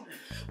devil.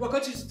 We're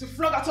going to use it to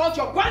flog out all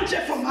your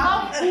banje from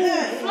her.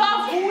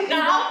 Flog who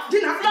now?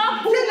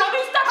 Flog who? Let me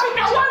stop it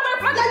now. What am I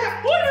brother?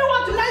 Who do you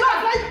want to flog?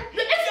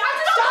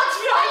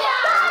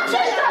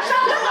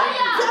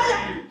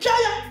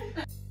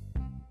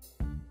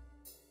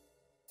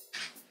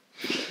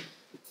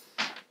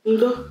 If you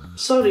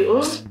Sorry,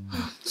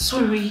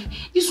 Sorry.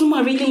 This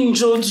woman really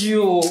injured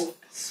you. I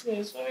swear,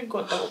 it's only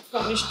God that will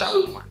punish that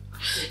woman.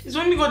 It's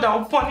only God that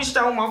will punish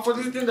that woman for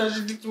this thing that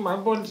she did to my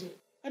body.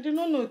 I did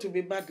not know it would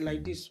be bad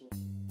like this.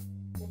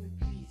 Mommy,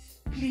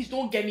 please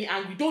don't get me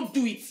angry. Don't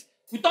do it.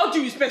 With all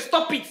due respect,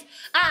 stop it.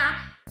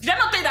 Did I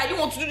not tell you that I didn't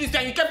want to do this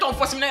and you kept on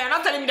forcing me? Now you're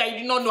not telling me that you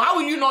did not know. How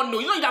will you not know?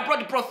 You know you that brought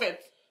the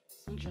prophet.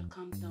 Sandra,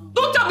 calm down.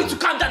 Don't tell me to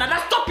calm down,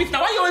 and stop it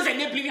now. Why are you always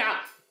enabling her?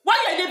 Why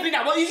are you enabling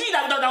her? Well, is it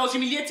that was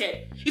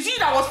humiliated? Is it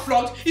that was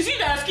flogged? Is it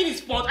that her skin is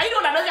spoiled? Are you the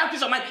one that doesn't have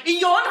peace of mind in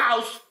your own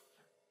house?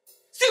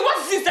 See,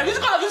 what's the system? Is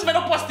it because of this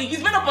menopause thing?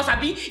 Is menopause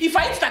happy? If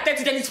I hit that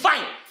 30, then it's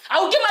fine. I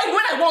will get married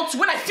when I want to,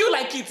 when I feel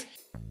like it.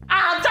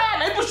 I'm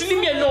tired, people should leave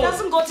me alone. It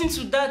hasn't gotten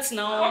to that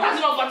now. What has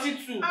it not gotten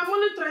to? I'm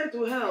only trying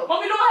to help.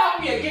 Mommy, don't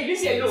help me again.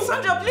 Leave me alone.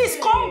 Sandra, please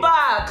come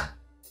back.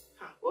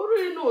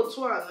 Already know it's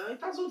one. It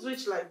hasn't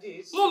reached like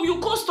this. Mom, you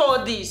caused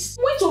all this.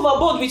 Went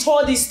overboard with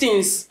all these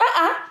things.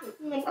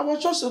 I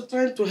was just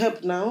trying to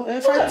help now.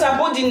 Look at her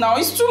body now.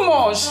 It's too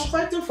much. I'm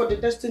fighting for the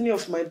destiny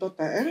of my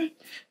daughter.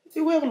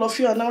 The way all of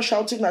you are now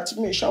shouting at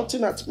me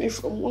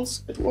from one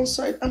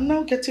side. I'm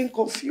now getting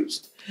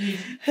confused.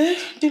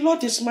 The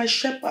Lord is my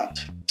shepherd.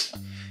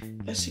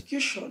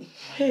 Persecution.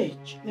 Hey.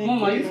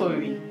 Mom, are you for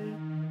real?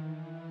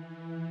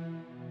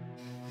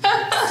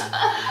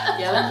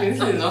 Yeah,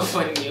 this is not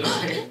funny.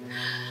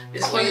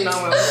 It's funny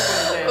now.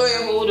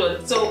 Wait, hold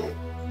on. So,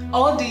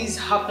 all these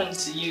happened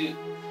to you?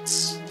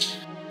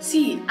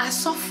 See, I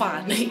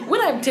suffered.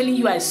 When I'm telling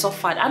you I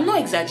suffered, I'm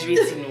not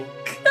exaggerating. No.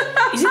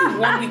 Is it the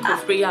 1 week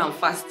of prayer and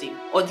fasting?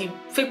 Or the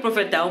fake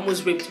prophet that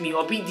almost raped me?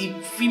 Or be the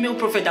female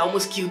prophet that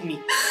almost killed me?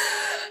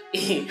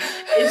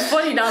 It's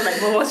funny now, like,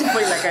 but what's it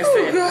funny, like I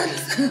said? Oh God.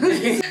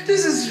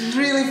 This is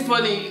really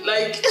funny.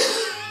 Like...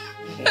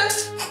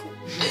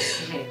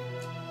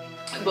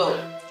 But,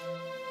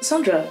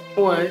 Sandra.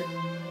 What?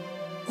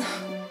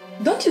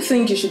 Don't you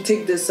think you should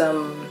take this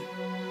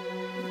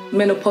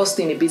menopause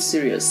thing a bit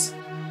serious?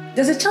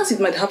 There's a chance it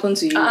might happen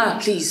to you.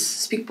 Please,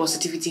 speak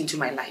positivity into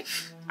my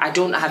life. I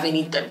don't have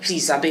any...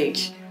 Please, I beg.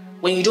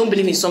 When you don't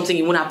believe in something,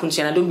 it won't happen to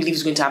you, and I don't believe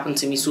it's going to happen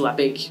to me, so I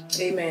beg.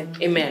 Amen.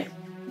 Amen.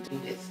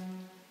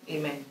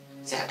 Amen.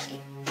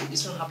 Exactly.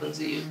 This won't happen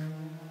to you.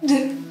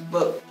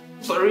 But,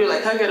 for real,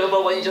 I can't get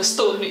over what you just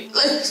told me.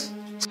 Like...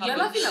 You're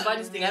laughing about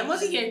this thing. I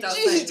mustn't hear it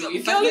outside. No,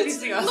 for real,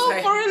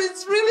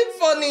 it's really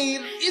funny.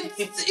 It's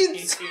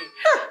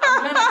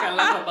I'm glad I can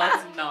laugh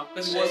about it now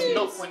because it was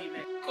not funny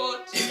then.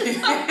 God.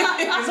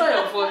 It's not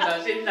your fault now.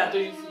 She didn't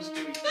told you full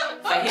story.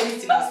 If I hear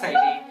anything outside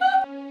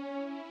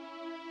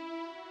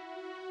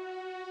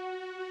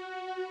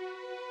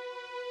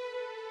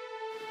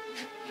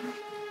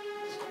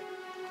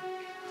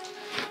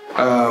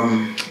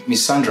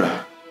Miss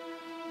Sandra,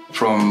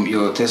 from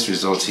your test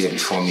results here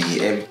before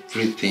me,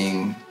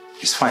 everything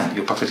is fine.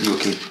 You're perfectly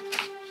okay.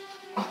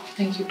 Oh,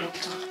 thank you,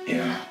 doctor.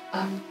 Yeah.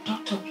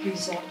 Doctor,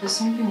 please, there's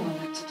something I'd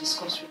like to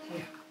discuss with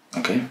you.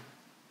 Okay.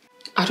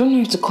 I don't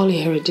know if to call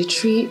it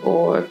hereditary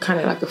or kind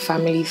of like a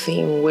family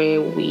thing where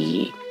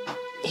we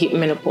hit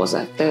menopause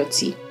at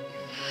 30.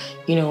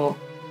 You know,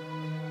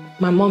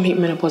 my mom hit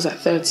menopause at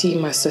 30.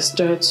 My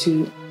sister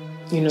too,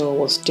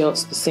 was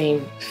dealt the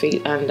same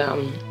fate. And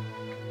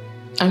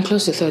I'm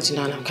close to 30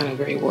 now and I'm kind of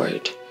very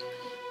worried.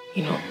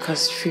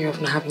 Because fear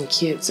of not having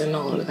kids and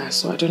all of that.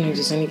 So I don't know if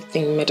there's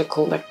anything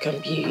medical that can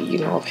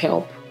be, of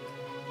help.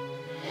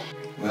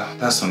 Well,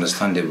 that's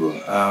understandable.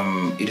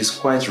 It is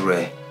quite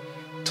rare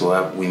to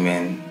have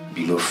women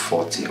below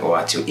 40 or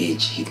at your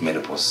age hit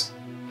menopause.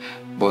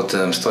 But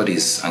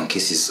studies and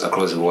cases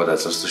across the world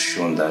have also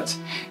shown that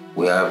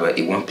we have a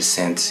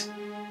 1%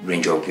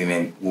 range of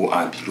women who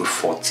are below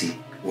 40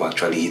 who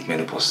actually hit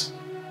menopause.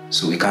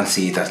 So we can't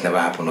say it has never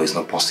happened or it's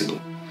not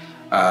possible.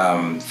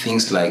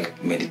 Things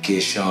like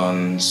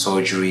medication,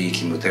 surgery,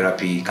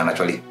 chemotherapy can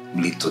actually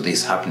lead to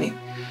this happening.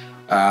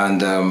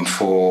 And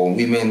for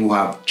women who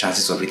have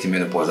chances of hitting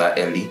menopause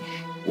early,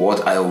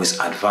 what I always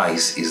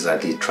advise is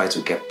that they try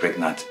to get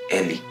pregnant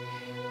early.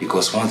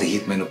 Because once they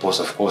hit menopause,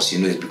 of course,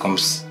 it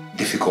becomes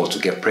difficult to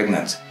get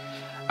pregnant.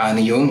 And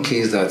in your own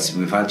case that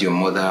we've had your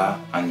mother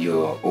and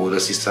your older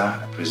sister,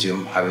 I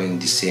presume, having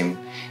the same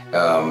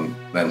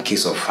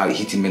case of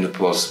hitting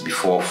menopause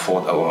before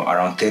 40 or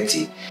around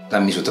 30,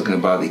 that means we're talking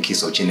about the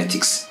case of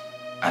genetics.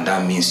 And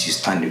that means you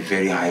stand a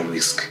very high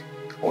risk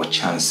or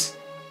chance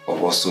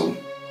of also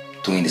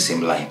doing the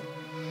same line.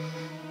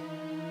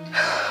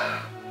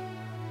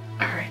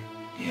 Alright.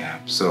 Yeah,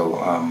 so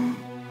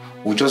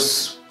we'll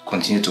just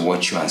continue to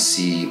watch you and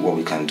see what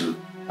we can do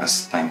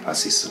as time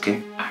passes,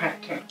 okay? Alright,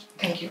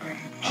 thank you very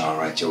much.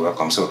 Alright, you're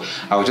welcome. So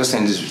I will just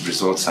send these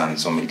results and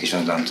some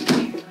medications down to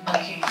you.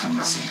 Okay.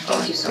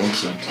 Thank you so much.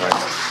 Thank you. All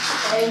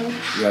right.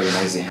 You have a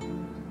nice day.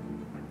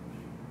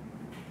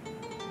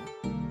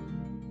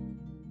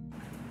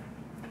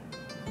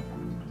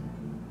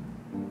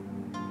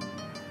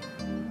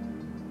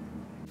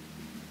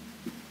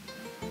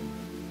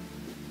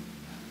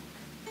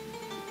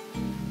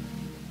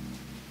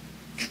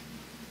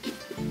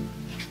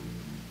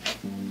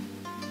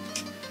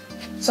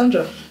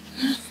 Sandra,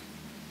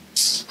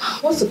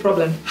 what's the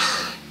problem?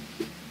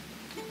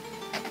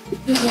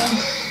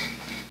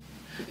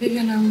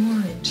 Vivian,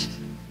 I'm worried.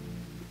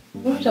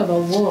 Worried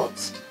about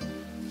what?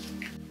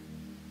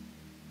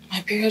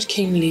 My period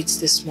came late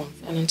this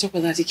month, and on top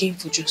of that, it came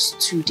for just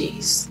 2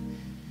 days.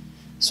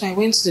 So I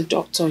went to the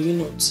doctor,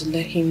 to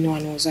let him know,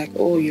 and I was like,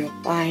 oh, you're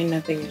fine,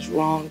 nothing is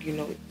wrong,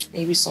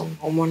 maybe some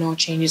hormonal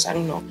changes, I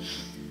don't know.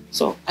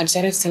 So I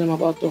decided to tell him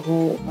about the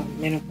whole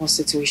menopause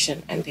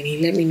situation, and then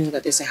he let me know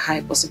that there's a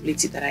high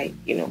possibility that I,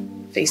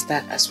 face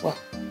that as well.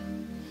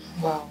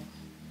 Wow.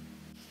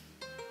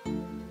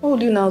 What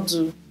will you now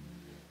do?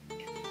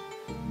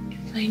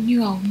 If I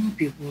knew, I would not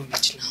be worried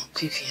now,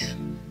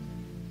 Vivian.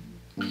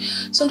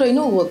 Sandra, you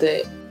know what?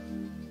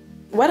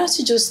 Why don't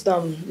you just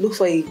look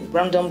for a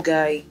random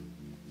guy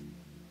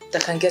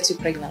that can get you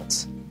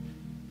pregnant?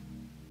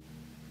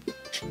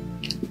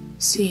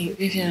 See,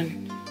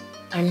 Vivian,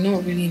 I'm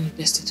not really in the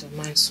best state of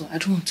mind, so I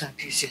don't want to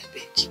abuse you a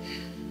bit.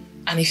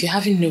 And if you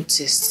haven't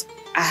noticed,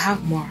 I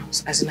have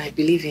morals, as in I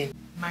believe in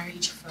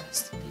marriage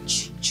first, then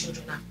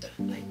children after,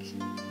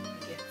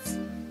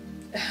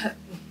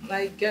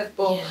 I get,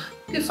 but yeah.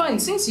 Okay, fine.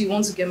 Since you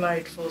want to get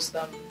married first,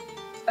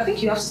 I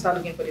think you have to start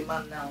looking for the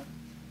man now.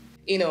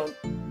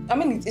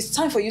 It's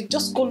time for you.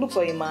 Just go look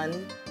for a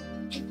man.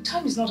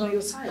 Time is not on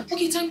your side.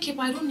 Okay,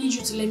 timekeeper, I don't need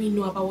you to let me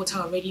know about what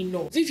I already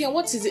know. Vivian,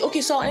 what is it?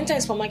 Okay, so I'll enter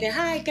a supermarket.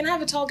 Hi, can I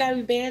have a tall guy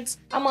with beards?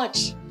 How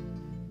much?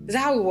 Is that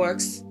how it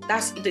works?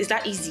 Is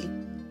that easy?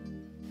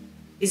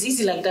 It's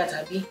easy like that,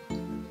 Abby.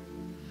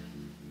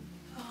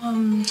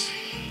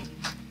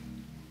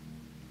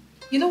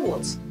 You know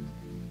what?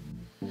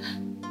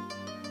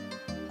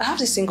 I have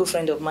this single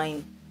friend of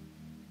mine.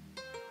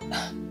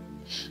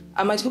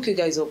 I might hook you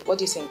guys up. What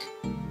do you think?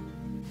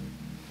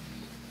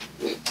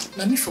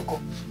 Let me fuck up.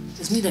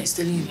 It's me that is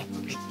telling you my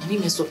problem. Let me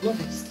mess up, not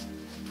best.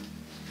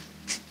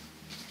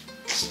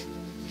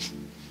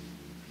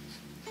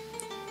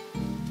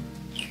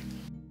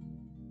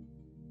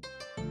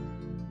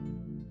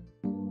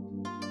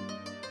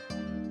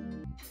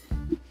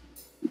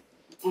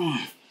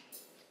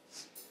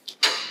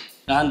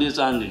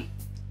 Sandy.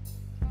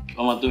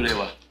 Come on to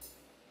Reva.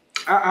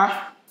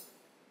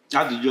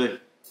 That's the joy.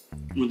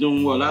 We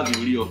don't want that to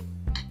you.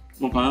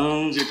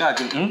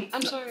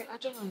 I'm sorry, I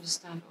don't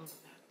understand all of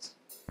that.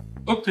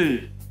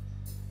 Okay.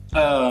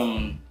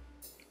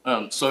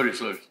 Sorry.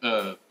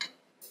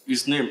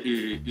 His name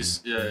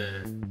is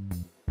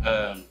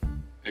I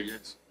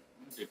guess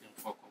they can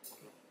fuck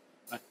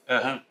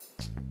up.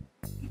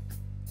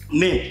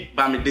 Name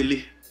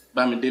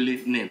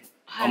Bamidele name.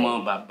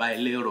 Ọmọ bàbá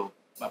elérò.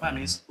 Bàbá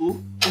mi ó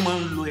máa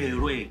ń lo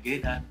ẹ̀rọ ẹ̀gẹ́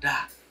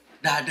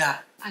dáadáa.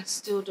 I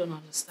still don't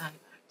understand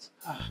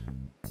that.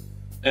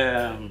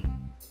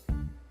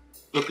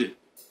 Okay.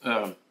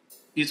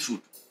 Eat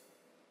food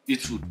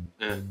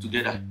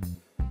together.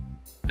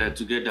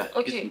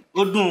 Okay.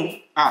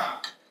 Odun.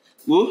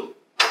 Wo.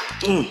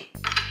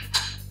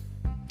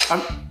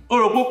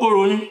 Oro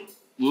kokoro ni.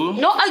 Wo.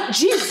 No,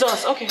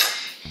 Jesus. Okay.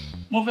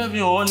 Mo fẹ́ fi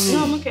hàn ni.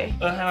 No, I'm okay.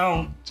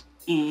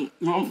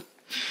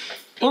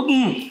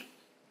 Odun.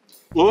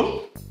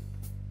 Wo.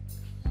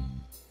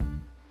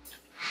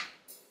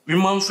 Mi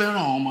máa ń fẹ́ràn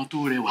àwọn ọmọ tó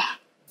rẹwà.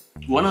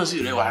 Ìwọ náà sì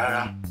rẹwà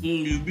rárá.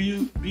 You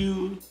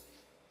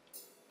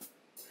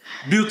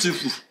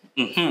beautiful.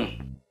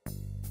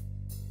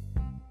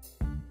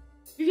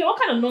 Vivian, what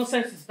kind of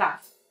nonsense is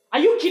that? Are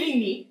you kidding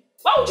me?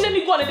 Why would you let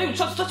me go on a date with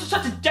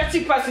such a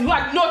dirty person who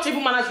had no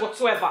table manners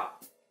whatsoever?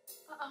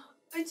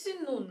 I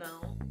didn't know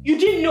now. You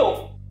didn't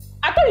know?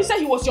 I thought you said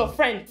he was your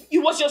friend. He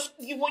was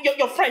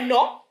your friend,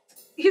 no?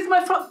 He's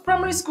my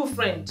primary school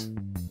friend.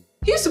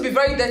 He used to be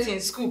very dirty in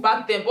school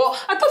back then, but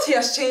I thought he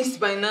has changed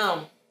by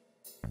now.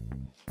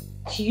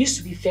 He used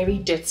to be very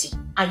dirty,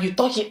 and you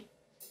thought he...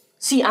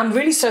 See, I'm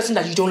really certain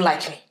that you don't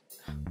like me.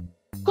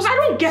 Because I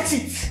don't get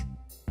it.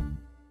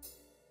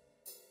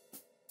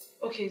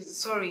 Okay,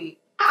 sorry.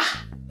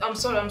 I'm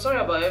sorry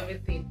about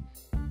everything.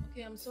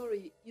 Okay, I'm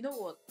sorry. You know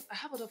what? I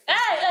have other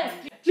friends.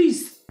 Hey!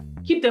 Please,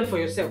 keep them for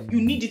yourself.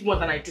 You need it more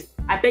than I do.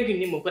 I beg you,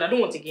 Nemo, but I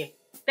don't want again.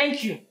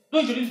 Thank you.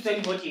 Don't introduce it to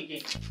anybody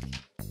again.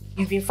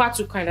 You've been far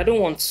too kind. I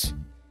don't want.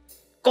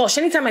 Gosh,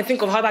 anytime I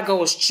think of how that girl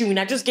was chewing,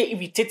 I just get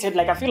irritated.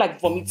 Like I feel like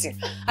vomiting.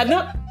 I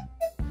don't...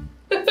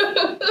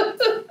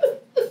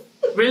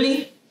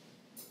 Really?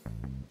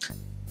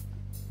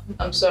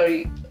 I'm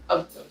sorry.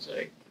 I'm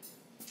sorry.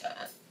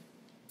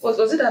 Was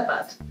it that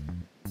bad?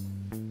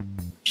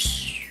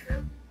 It's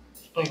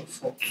not your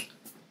fault.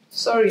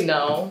 Sorry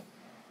now.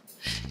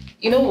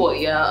 You know what,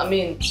 yeah, I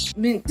mean,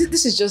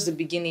 this is just the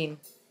beginning.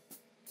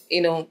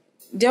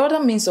 There are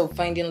other means of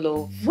finding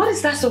love. What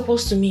is that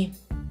supposed to mean?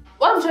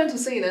 What I'm trying to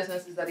say in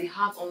essence is that they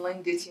have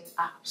online dating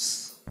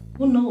apps.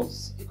 Who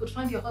knows? You could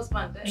find your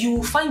husband there. You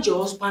will find your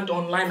husband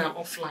online and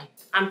offline.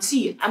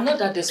 I'm not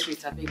that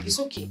desperate, I beg. It's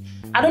okay.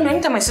 I don't know,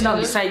 anytime I sit down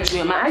beside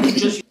you, my eyes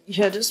just...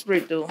 You're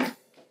desperate though.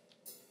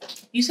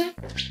 You said?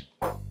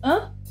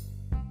 Huh?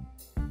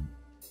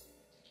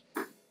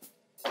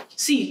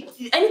 See,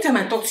 anytime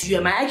I talk to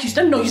you, my IQ,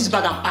 let me not use the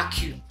bag and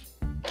pack you.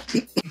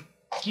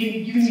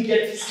 Give me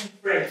get this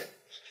friend.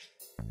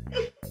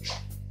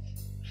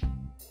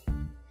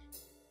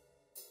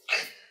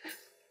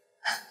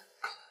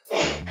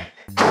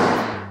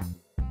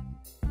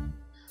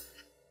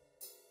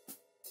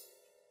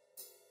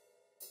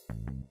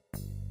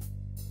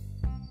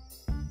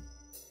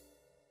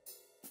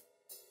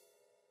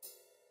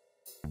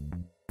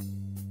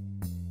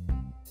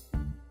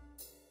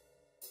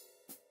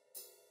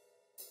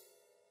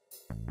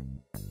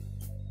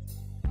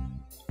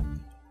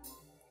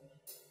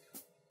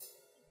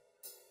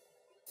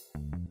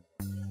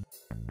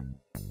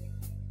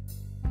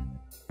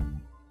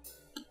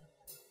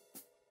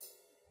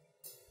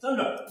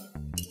 Sandra.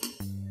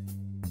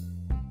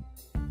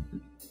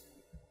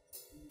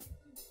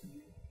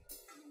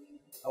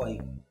 How are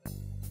you?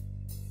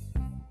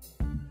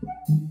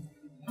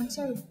 I'm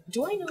sorry,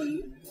 do I know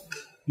you?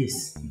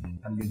 Yes,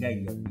 I'm the guy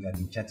you have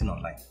been chatting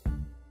online.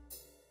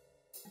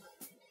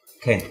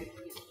 Ken.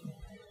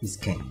 It's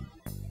Ken.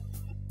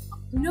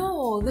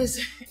 No, there's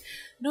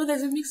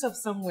a mix-up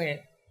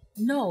somewhere.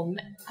 No,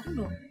 I don't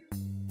know.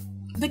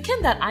 The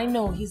Ken that I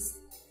know, he's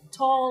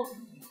tall,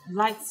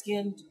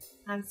 light-skinned,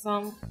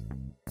 handsome.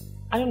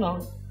 I don't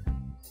know.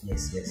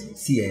 Yes.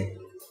 See,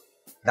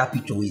 that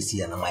picture we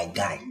see, and my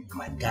guy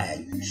I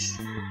use.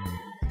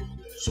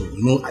 So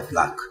you know I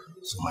black,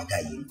 so my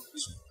guy you.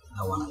 So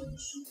that one I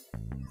use.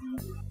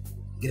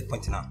 Get the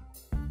point now.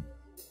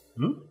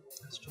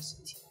 That's just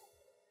it.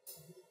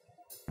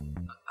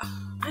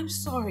 I'm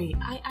sorry.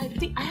 I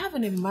think I have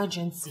an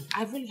emergency.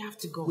 I really have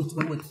to go.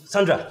 Wait.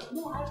 Sandra.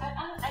 No,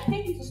 I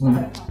think it's just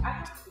I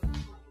have to.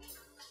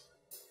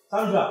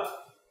 Sandra.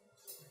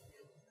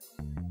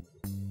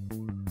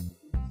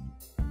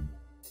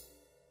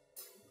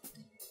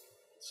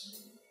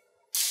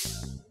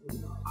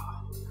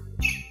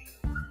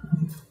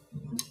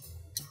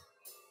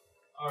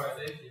 Alright,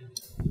 thank you.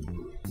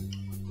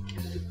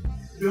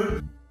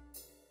 Good.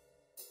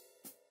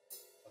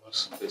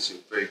 You're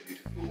very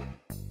beautiful.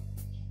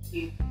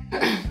 You.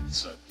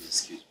 Sorry, please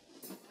excuse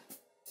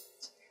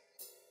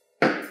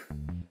me.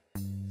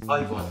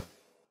 Yvonne,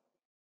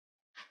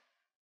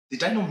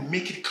 did I not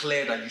make it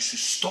clear that you should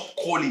stop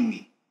calling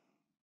me?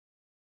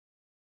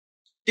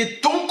 Okay,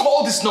 don't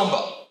call this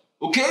number,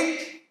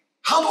 okay?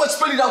 How do I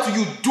spell it out to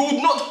you?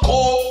 Do not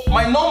call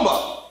my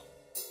number.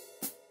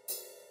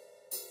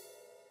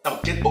 Now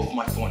get off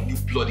my phone, you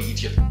bloody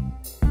idiot.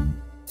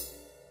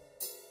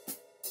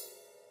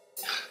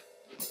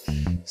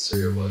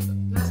 Sorry about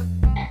that.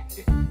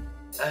 Okay.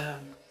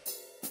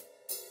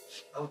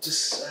 I'll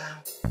just,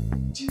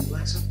 do you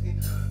like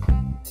something?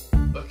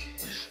 Okay.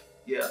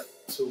 Yeah,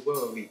 so where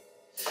are we?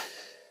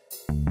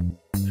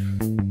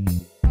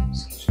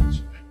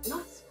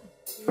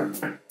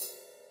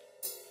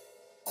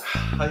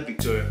 Hi,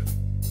 Victoria.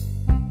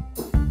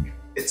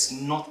 It's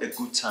not a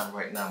good time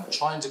right now. I'm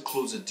trying to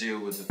close a deal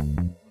with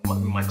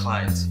my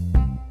client.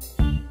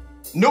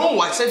 No,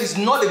 I said it's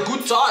not a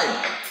good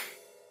time.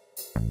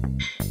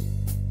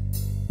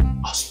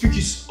 I'll speak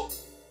you.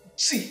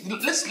 See,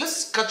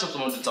 let's catch up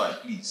some other time,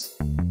 please.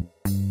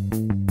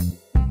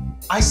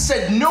 I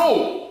said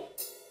no.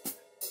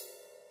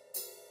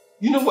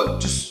 You know what?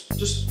 Just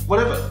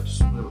whatever.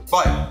 Just whatever.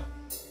 Bye.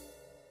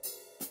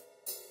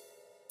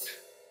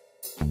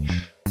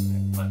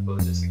 My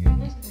apologies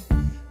again.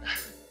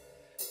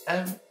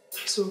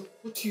 So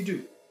what do you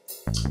do?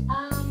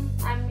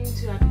 I'm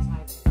into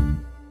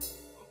advertising.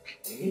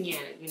 Okay. Yeah,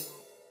 you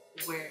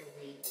know, where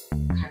we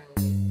kind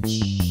of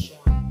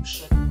like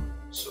shut.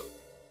 So.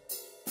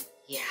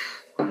 Yeah,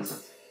 of course.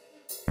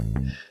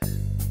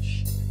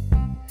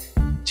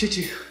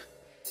 Chichi.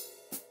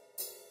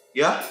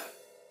 Yeah?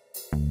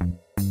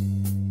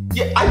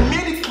 Yeah, I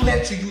made it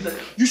clear to you that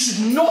you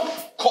should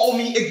not call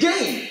me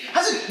again.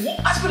 What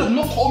aspect of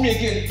not call me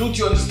again don't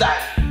you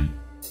understand?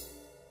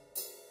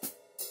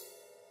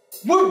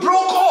 We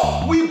broke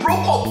up.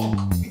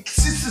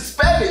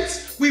 Spell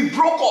it. We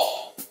broke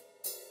up.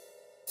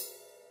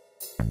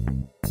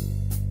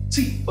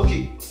 See,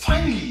 okay,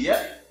 finally,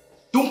 yeah?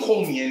 Don't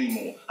call me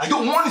anymore. I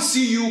don't want to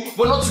see you.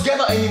 We're not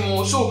together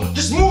anymore, so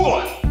just move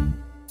on.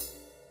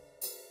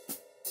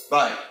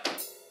 Bye.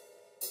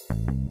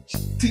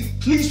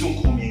 Please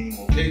don't call me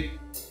anymore, okay?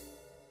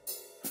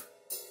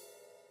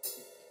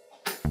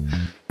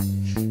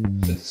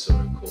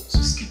 Sorry, call.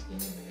 Just keep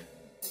going in.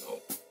 No.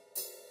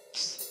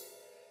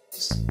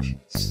 Just keep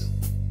it still.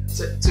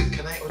 So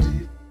can I order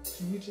you?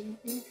 Can you do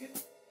anything? Okay?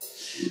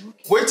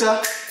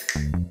 Waiter!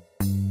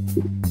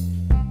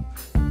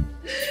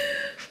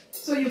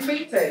 So you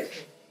fainted?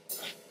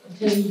 I'm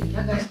telling you,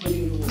 that guy's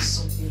body was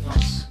something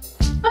else.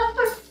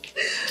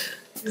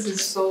 This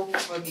is so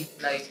funny.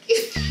 Like,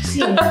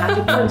 see, at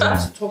the point I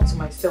have to talk to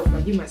myself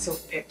and give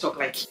myself pep talk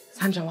like,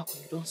 Sandra Wako,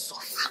 you don't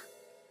suffer.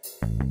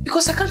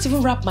 Because I can't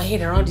even wrap my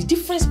head around the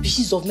different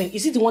species of men.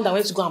 Is it the one that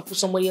went to go and put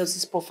somebody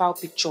else's profile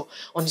picture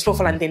on his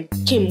profile and then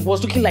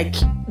was looking like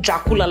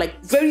Dracula, like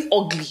very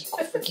ugly?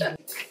 God forgive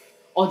me.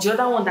 Or the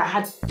other one that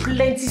had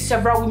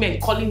several women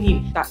calling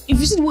him that, if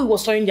you see the way he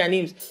was throwing their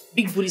names,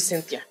 Big Booty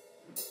Cynthia.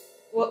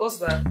 What's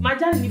that? My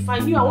darling, if I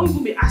knew, I won't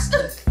even be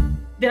asking.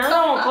 Then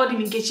another one called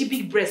him Nkechi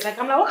Big Breast. Like,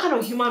 I'm like, what kind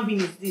of human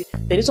being is this?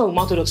 Then this one with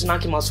Mount Odoxuna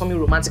came out for me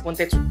romantic,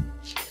 wanted to.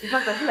 In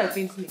fact, I feel like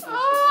fainting.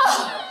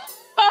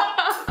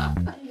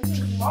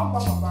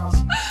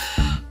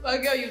 My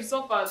girl, you've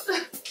suffered.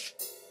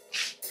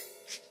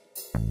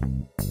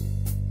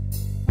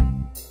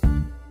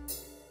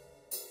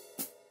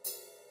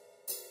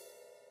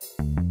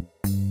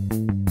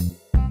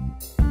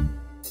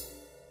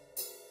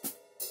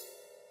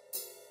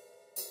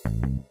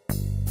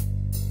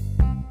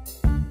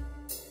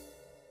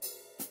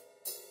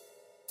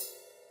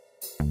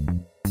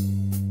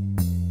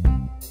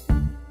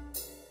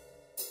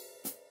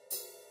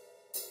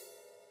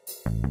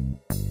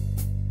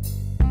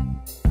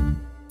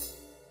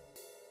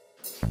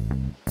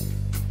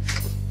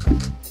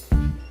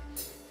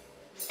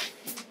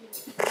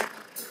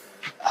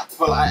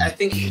 Well, I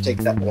think you should take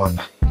that one.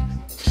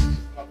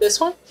 This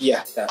one?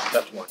 Yeah,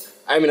 that one.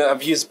 I mean,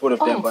 I've used both of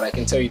them, but I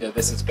can tell you that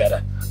this is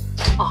better.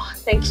 Oh,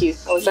 thank you.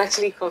 I was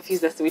actually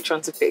confused as to which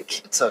one to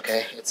pick. It's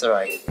okay. It's all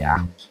right. Yeah.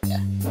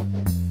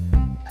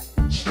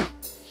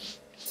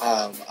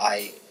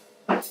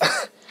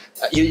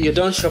 You're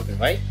done shopping,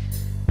 right?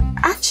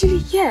 Actually,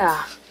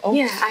 yeah. Okay.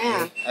 Yeah,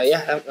 I am.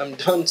 Yeah, I'm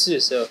done too.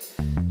 So,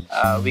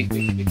 we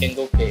can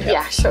go pay.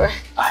 Yeah, sure.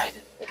 All right.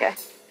 Okay.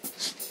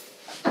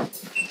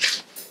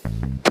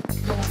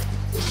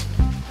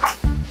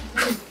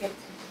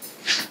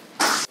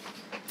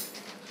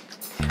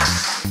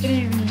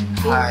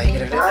 Hi,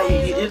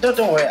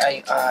 don't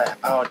worry.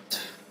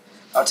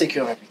 I'll take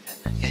care of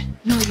everything. Okay.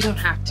 No, you don't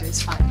have to.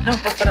 It's fine. No,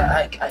 but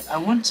I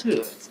want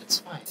to. It's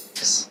fine.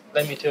 Just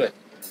let me do it.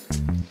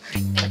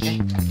 Okay.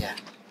 Yeah.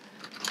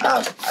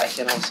 I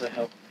can also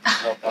help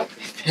out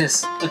with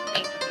this.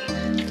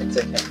 It's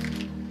okay.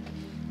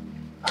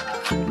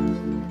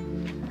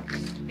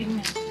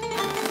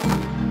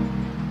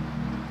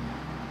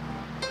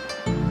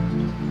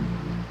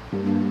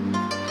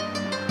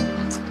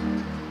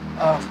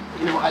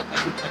 You know, I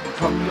could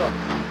drop you off.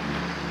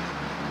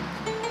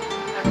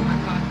 Oh my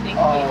God, thank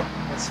you.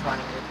 That's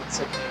fine. It's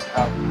okay.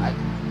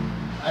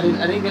 I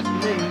didn't get your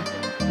name.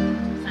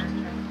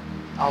 Sandra.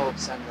 Oh,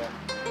 Sandra.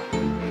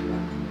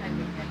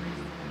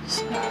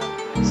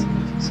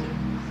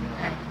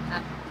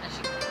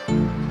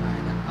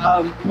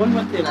 One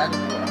more thing. I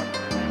don't know.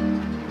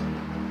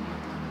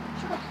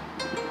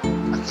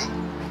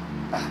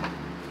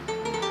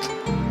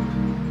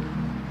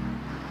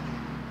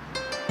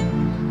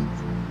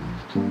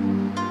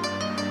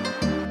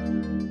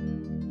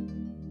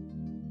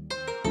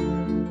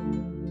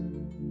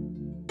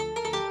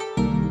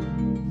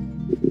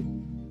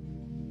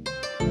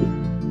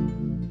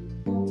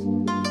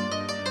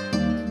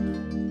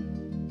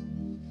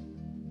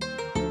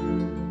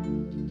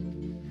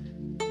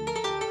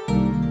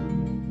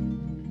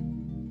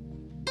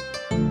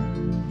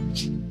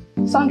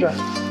 Sandra.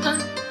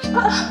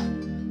 Huh?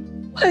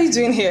 What are you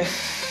doing here?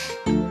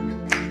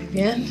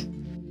 Yeah.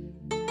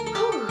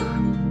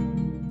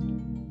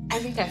 I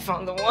think I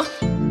found the one.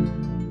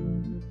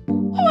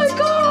 Oh my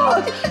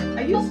God!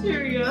 Are you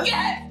serious?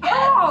 Yes!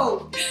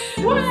 Oh!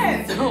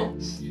 When? So,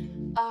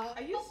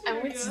 I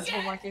went to the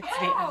supermarket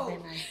today and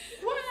then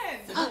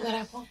oh God,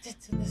 I bumped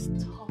into this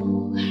tall,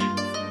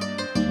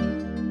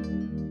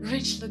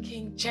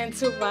 rich-looking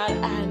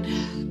gentleman and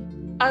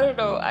I don't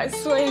know, I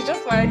swear he's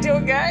just my ideal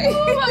guy.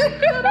 Oh my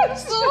God, I'm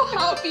so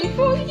happy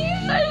for you.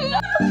 I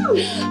love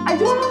you. I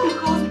just want to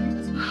call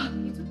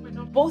him. He took my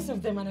number, both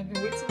of them, and I've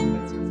been waiting for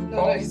him.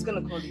 No, he's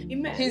gonna call you.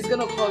 Amen. He's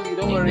gonna call you,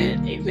 don't worry.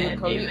 Amen.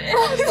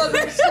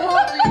 I'm so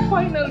happy.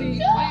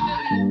 Finally.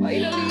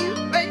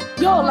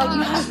 Yo, like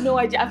you have no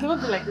idea. I've never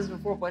been like this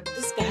before, but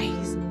this guy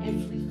is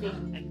everything.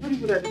 I don't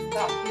even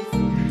understand.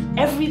 He's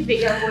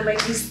everything. I want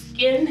like his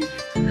skin.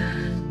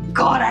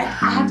 God, I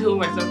had to hold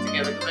myself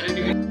together because I didn't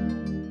even.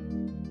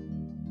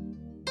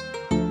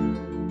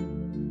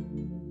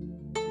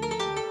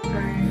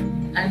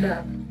 I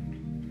know.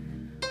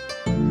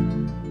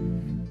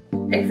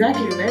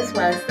 Exactly, that's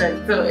why I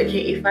said, so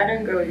okay, if I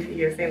don't go with you,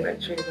 you're saying that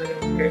Trey's not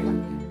going to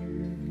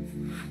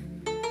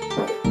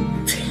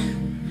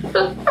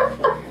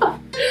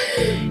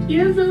be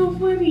You're so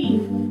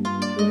funny.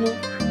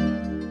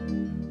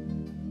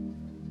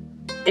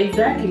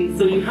 Exactly,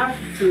 so you have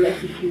to,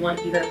 like, if you want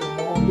either the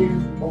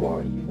Maldives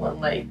or you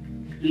want, like,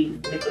 please,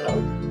 Nicola,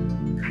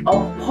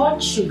 or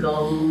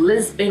Portugal,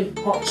 Lisbon,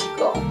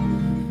 Portugal.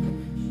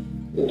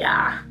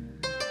 Yeah.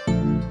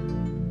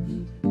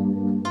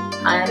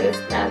 I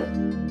understand.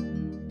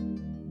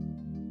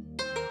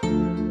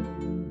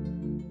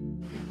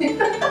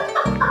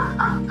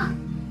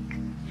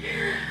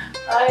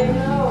 I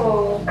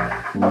know.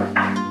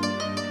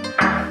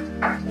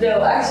 No,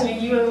 actually,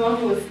 you were the one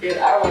who was scared.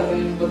 I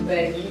wasn't, but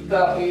then you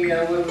thought maybe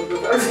I was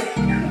because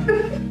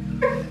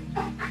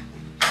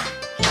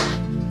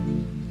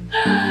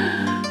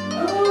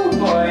oh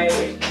boy.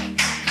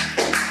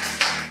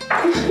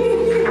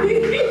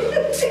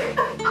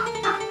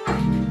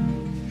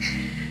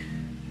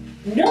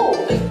 No,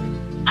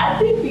 I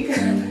think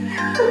because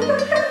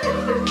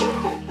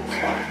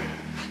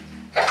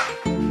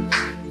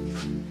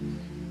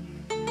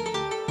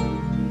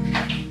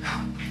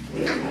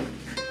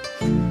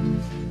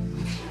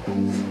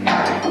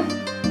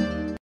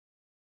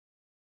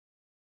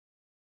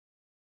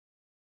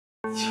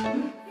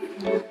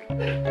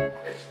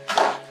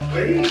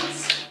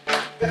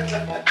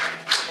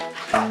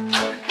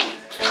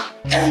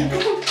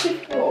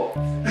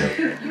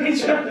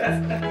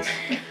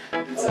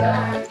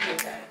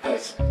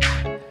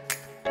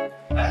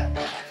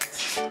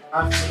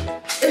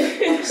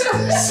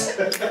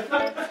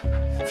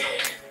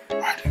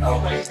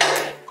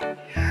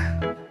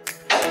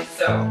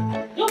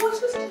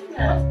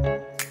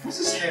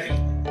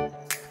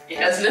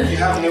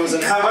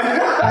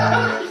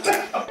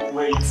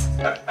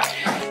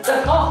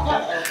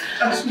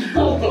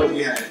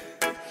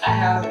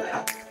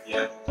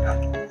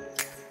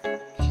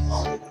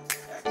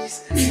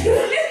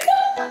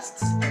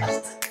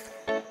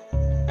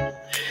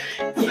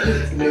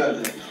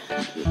Lawyer.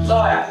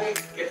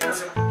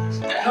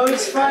 No,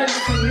 it's fine. You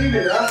can leave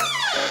it, huh?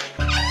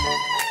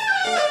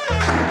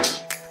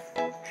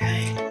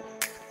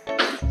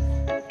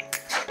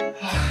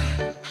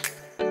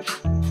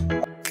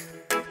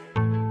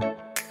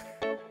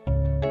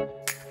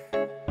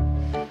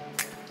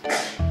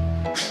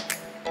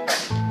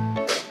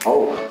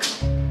 Oh.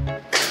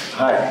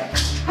 Hi.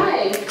 Hi.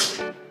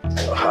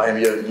 I'm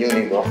your new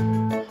neighbor.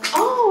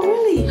 Oh,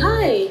 really?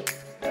 Hi.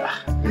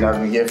 I've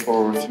been here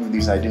for a few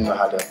days. I didn't know I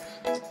had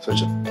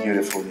such a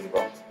beautiful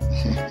neighbor.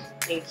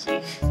 Thank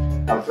you.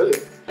 I'm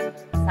Philip.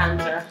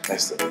 Sandra.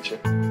 Nice to meet you.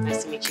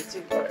 Nice to meet you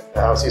too.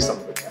 I'll see you some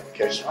other time,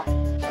 okay? Sure.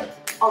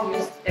 Oh,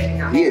 you're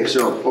stepping out. Yeah,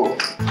 sure. Oh.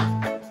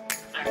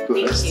 Go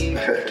Thank first. you.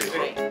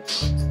 Great.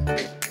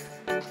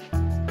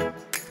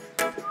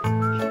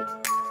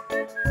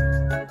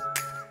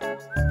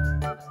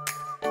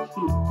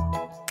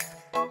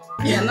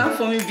 You're not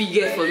forming big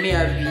girl for me,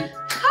 Abby.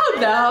 How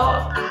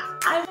now?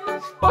 I'm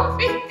not for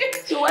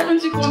it. So why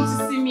don't you come to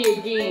see me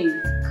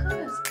again?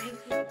 Because I didn't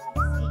see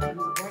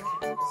you work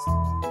at this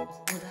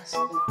other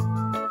school.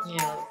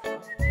 Yeah.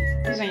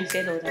 This when you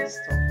said all that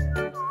stuff.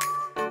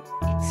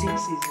 It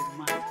seems he's a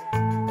man.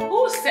 Who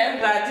said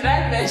that? Did I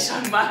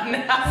mention man?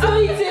 So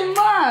he's a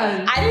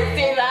man. I didn't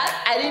say that.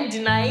 I didn't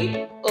deny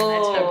it. Oh.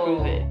 Let's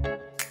prove it.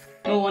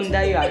 No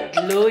wonder you are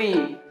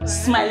glowing,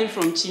 smiling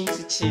from chin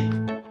to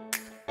chin.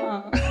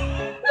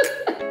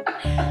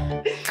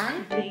 I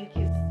think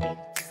it's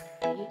safe to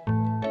say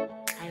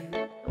I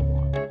met the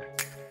one.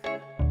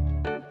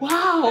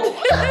 Wow!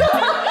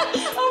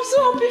 I'm so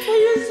happy for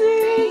you,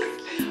 sis.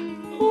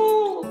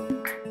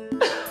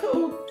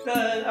 Oh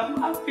God, I'm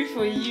happy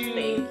for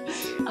you.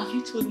 Have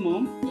you told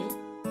Mom?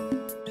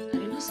 I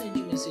did not send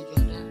you a message,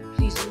 Jordan.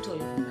 Please don't tell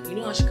your mom. You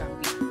know how she can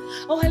be.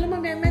 Oh, hello,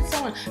 mommy, I met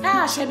someone.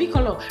 Ah, Shabby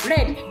color.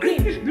 Red,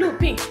 green, blue,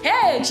 pink.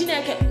 Hey,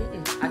 Chinenye.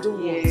 I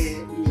don't want.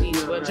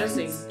 Please, we're just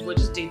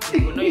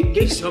dating. We're not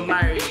engaged or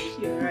married.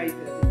 You're right,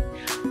 Daddy.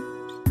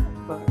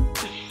 But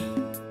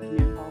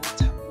remember what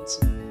happened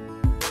to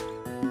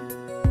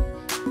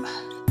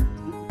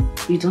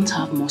me. You don't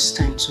have much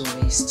time to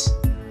waste.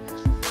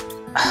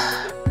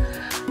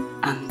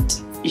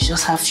 And you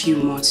just have few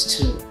months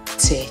to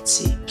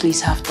 30.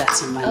 Please have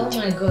that in mind. Oh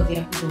my God, the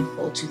apple don't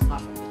fall too far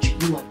from the tree.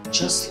 You are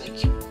just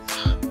like you.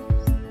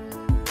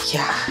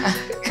 Yeah,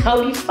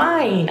 I'll be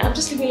fine. I'm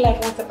just living life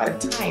one step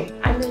at a time.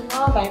 I'm in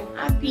love, I'm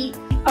happy.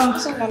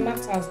 That's all that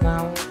matters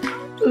now.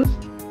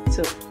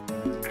 So,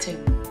 tell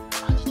me,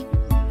 how did you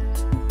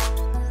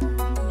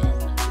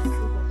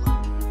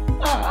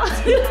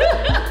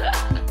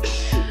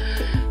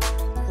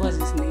What's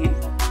his name?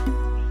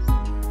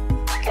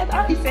 Look at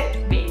how he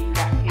said me.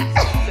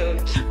 So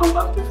I'm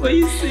happy for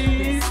you,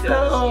 sis.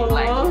 So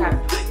like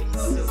happy.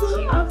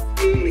 So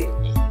happy.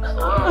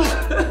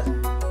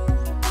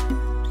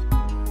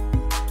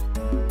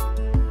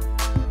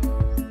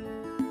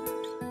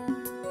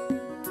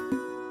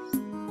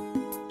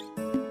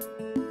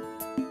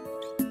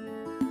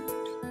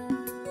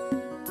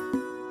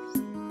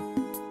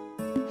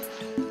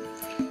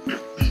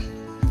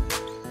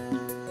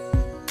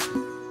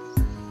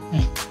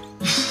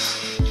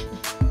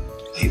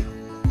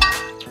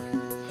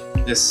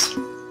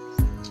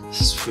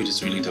 This food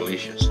is really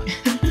delicious.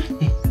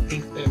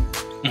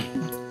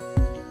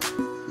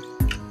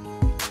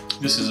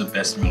 This is the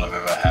best meal I've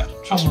ever had.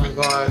 Trust me. Oh my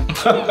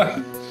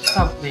God.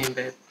 Stop playing,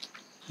 babe.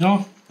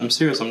 No, I'm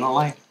serious. I'm not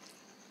lying.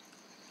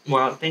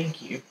 Well, thank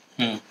you.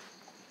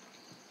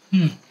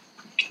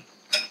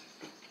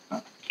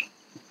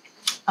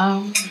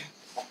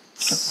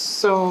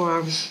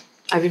 So,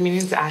 I've been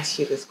meaning to ask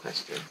you this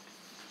question.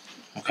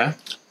 Okay.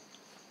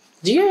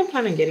 Do you ever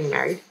plan on getting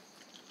married?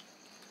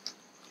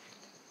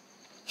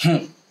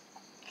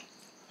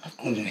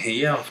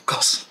 Yeah, of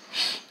course.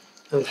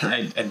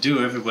 Okay. I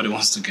do. Everybody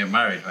wants to get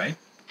married, right?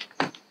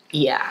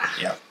 Yeah.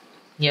 Yeah.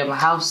 Yeah, but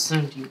how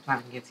soon do you plan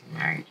on getting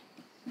married?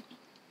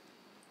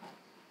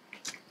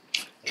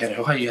 Okay,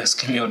 why are you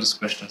asking me all these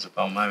questions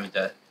about marriage?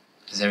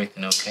 Is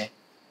everything okay?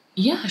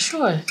 Yeah,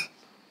 sure.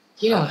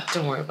 Yeah,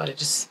 don't worry about it.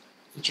 Just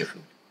eat your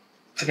food.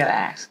 I gotta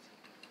ask.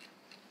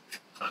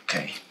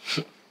 Okay.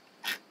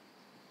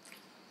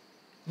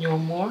 You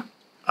want more?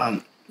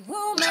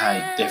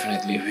 I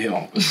definitely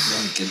will. But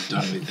let me get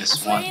done with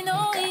this one.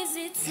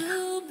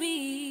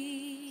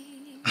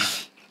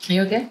 Are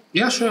you okay?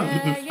 Yeah, sure.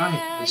 Fine.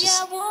 I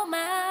just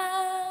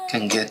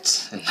can't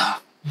get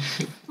enough.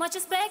 Much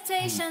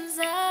expectations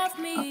of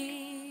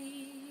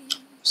me.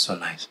 So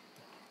nice.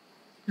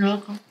 You're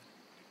welcome.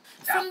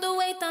 From the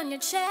weight on your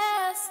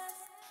chest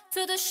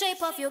to the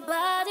shape of your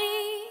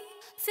body,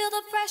 feel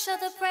the pressure,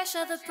 the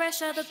pressure, the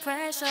pressure, the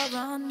pressure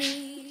on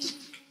me.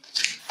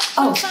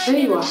 Oh, there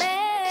you are.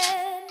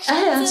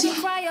 Hey, Auntie,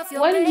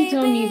 why did you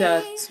tell me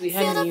that we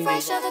had a new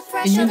neighbor?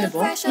 A new neighbor?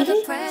 I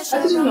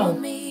didn't know.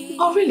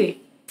 Oh,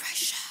 really?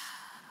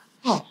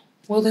 Oh,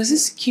 well, there's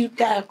this cute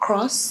guy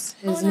across.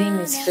 His name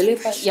is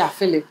Philip. Yeah,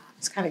 Philip.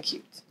 It's kind of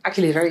cute.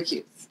 Actually, very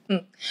cute.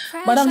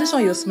 Madam, this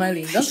one you're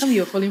smiling. Don't tell me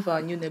you're falling for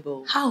our new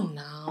neighbor. How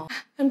now?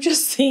 I'm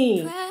just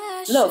saying.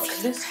 Look,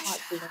 this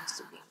heart belongs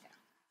to me.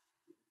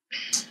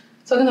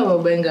 Talking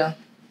about Benga,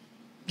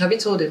 have you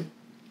told him?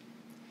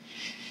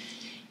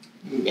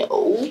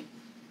 No.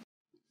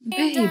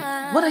 Babe,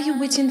 what are you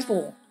waiting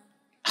for?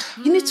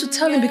 You need to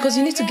tell him because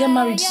you need to get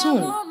married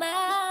soon.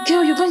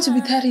 Girl, you're going to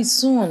be 30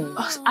 soon.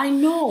 I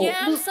know.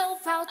 Look,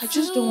 I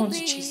just don't want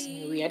to chase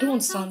him away. I don't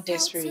want to sound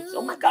desperate.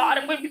 Oh my God,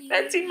 I'm going to be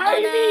 30,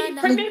 marry me,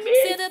 pregnant me.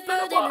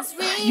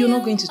 You're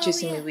not going to chase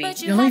him away.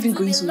 You're not even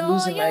going to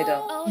lose him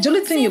either. The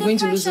only thing you're going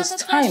to lose is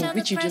time,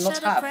 which you do not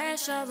have.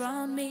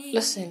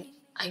 Listen,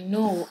 I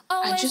know.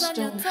 I just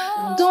don't.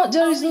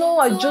 There is no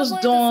I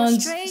just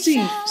don't.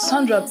 See,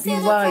 Sandra, be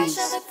wise.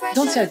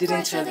 Don't say I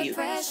didn't tell you.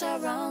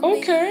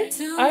 Okay,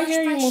 I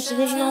hear you,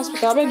 motivational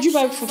speaker. I bet you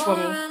buy food for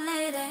me.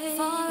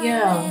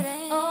 Yeah,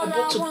 I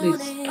bought 2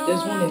 plates.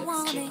 There's one in the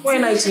kitchen. Why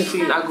am I eating for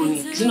you in agony?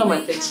 Is it not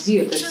my 30? Is it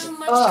your 30?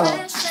 Oh,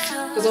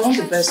 because I want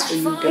the best for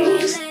you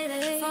guys.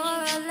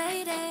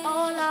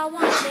 All I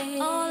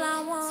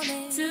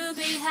wanted to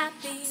be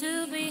happy.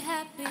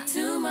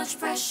 Too much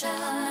pressure.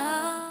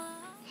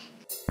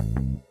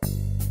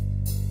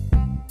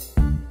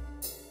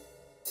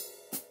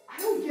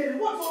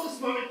 What's all this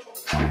marriage talk?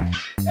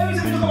 Every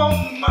time you talk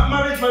about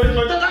marriage,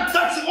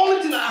 that's the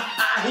only thing I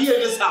hear in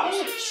this house.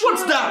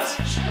 What's that?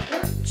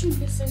 Don't you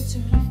listen to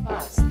me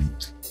first?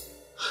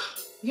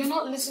 You're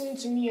not listening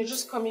to me, you're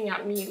just coming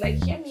at me.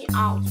 Like, hear me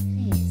out,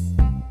 please.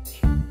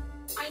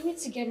 I need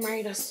to get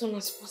married as soon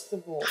as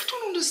possible. I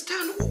don't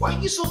understand. Why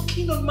are you so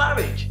keen on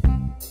marriage?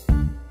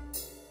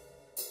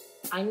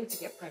 I need to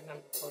get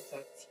pregnant before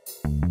 30.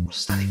 What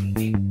does that even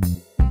mean?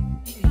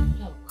 Baby,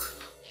 look.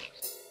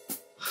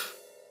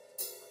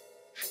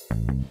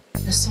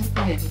 There's something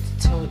I need to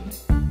tell you.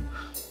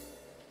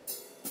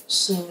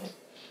 So,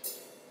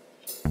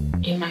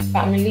 in my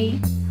family,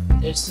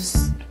 there's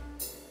this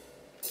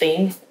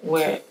thing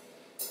where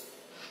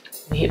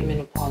we hit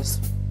menopause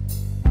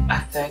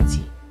at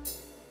 30.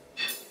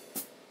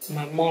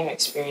 My mom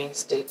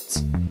experienced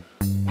it,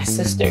 my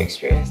sister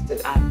experienced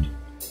it, and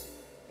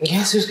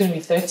guess who's gonna be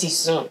 30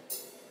 soon?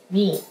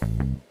 Me.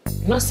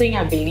 I'm not saying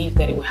I believe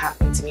that it will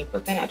happen to me,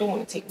 but then I don't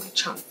want to take my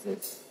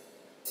chances.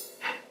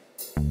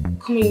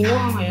 Come on, you know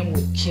how I am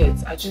with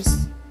kids. I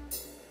just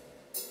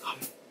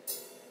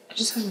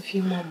have a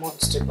few more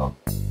months to go.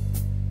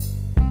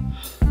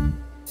 I'm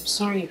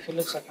sorry if it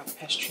looks like I'm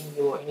pestering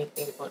you or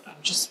anything, but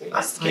I'm just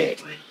really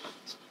scared.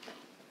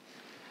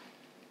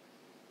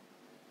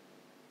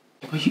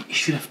 But you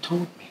should have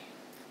told me.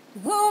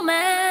 Woman.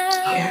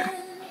 Yeah,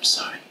 I'm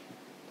sorry.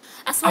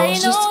 I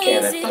was just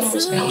scared. I thought I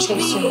was going to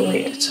change so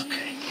late. It's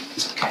okay.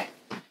 It's okay.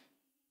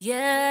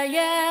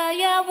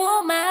 Yeah,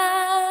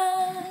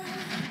 woman.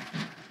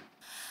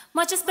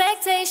 Much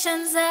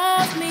expectations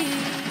of me.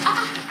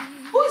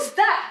 Who's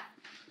that?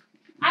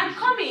 I'm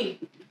coming.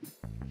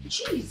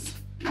 Jeez.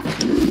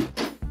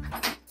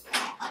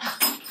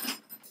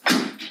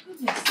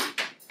 Goodness.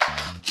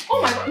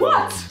 Oh my God,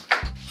 what?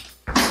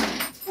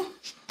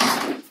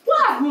 What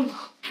happened?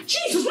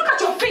 Jesus, look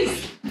at your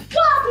face.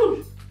 What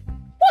happened?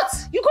 What?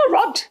 You got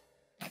robbed?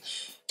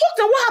 Doctor,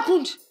 what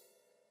happened?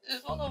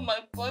 It's one of my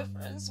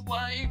boyfriend's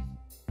wife.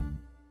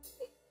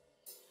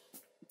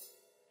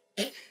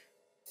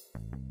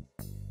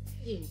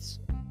 Please.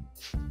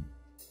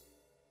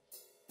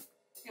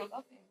 You're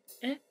laughing.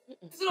 Eh?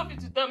 Is it okay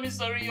to tell me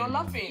sorry? You're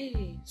laughing.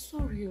 Hey,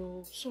 sorry,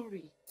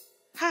 sorry.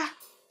 Ha!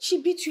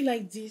 She beat you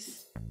like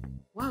this.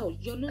 Wow,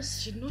 your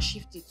nose should not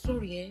shift it.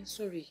 Sorry,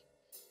 sorry.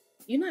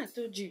 You know I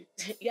told you.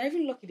 You're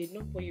even lucky they did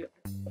not pour you.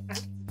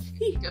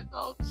 Get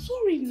out.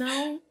 Sorry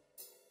now.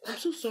 I'm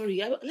so sorry.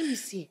 Let me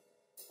see.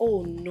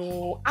 Oh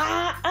no.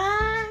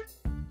 I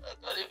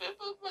can't even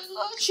put my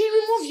lashes. She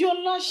removed your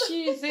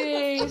lashes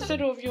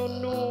instead of your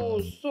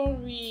nose.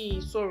 Sorry.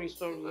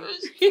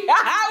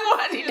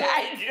 What did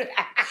I do?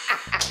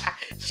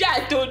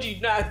 I told you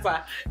now,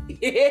 sir.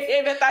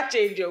 Better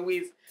change your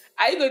ways.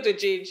 Are you going to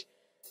change?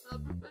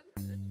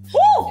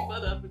 Oh!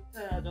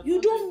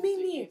 You don't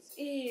mean it.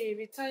 Hey,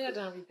 retired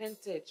and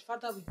repented.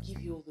 Father will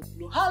give you all the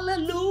glory.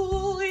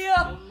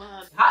 Hallelujah!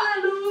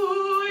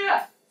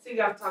 Hallelujah! Sing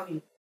after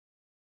me.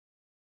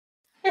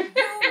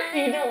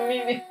 You don't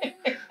mean it.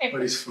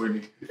 What is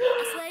funny?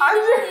 I'm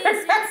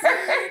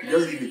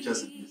Just give me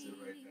just a piece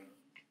right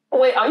now.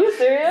 Wait, are you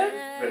serious?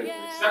 Very good.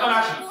 Second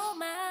action.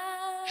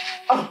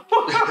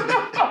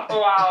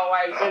 Wow,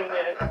 my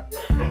goodness.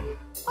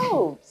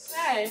 Oh,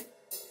 hey.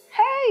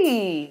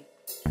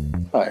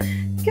 Hi.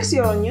 Guess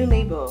you're a new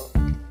neighbor.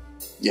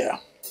 Yeah.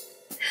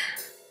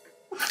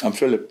 I'm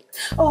Philip.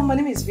 Oh, my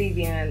name is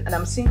Vivian, and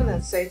I'm single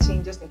and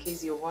searching, just in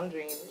case you're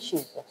wondering.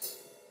 Jesus.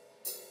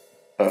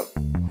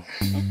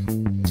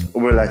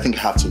 Well, I think I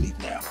have to leave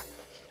now.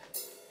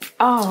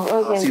 Oh,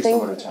 I'll okay. see you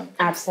some other time.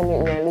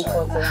 Absolutely. I look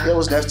forward to that. Yeah, it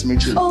was nice to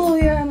meet you. Oh,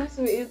 yeah, nice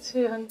to meet you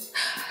too.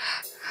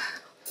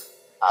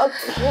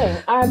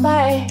 Okay. All right,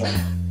 bye.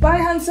 Bye,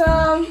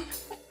 handsome.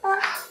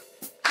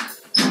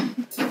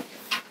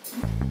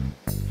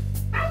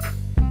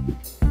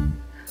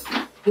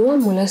 You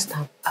won't molest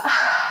him.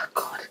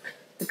 God.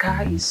 The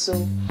guy is so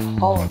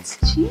hot.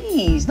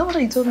 Jeez,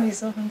 nobody told me he's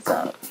so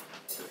handsome.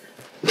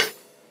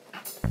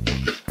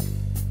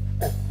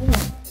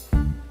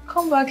 Come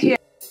come back here.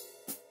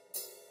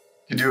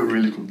 Did you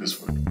really cook this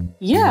food?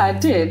 Yeah, I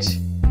did.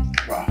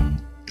 Wow.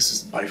 This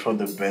is by far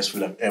the best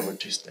food I've ever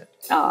tasted.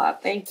 Ah,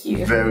 thank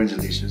you. Very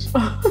delicious.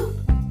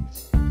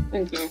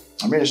 Thank you.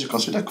 I mean, you should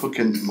consider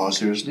cooking more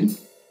seriously.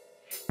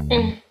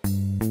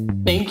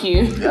 Thank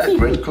you. Yeah,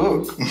 great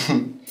cook.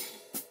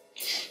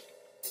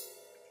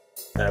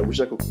 I wish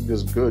I could cook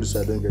this good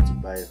so I don't get to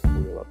buy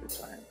food all the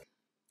time.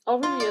 Oh,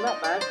 really? You're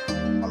that bad?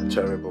 I'm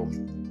terrible.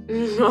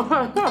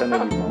 Can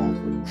I be my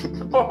own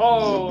food?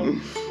 Oh.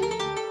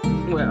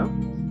 Well.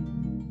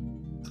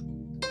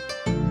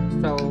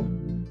 So,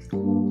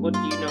 what do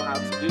you know how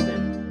to do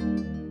then?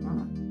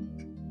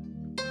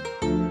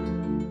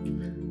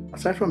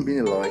 Aside from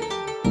being a lawyer,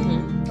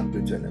 I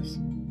play tennis.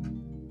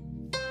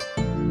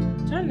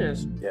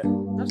 Tennis? Yeah.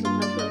 That's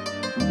impressive.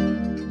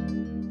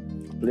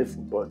 I play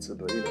football too,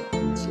 but you know,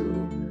 I'm too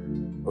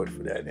old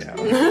for that now.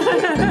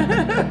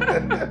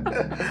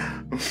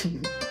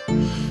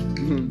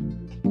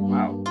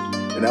 Wow.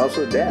 And I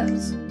also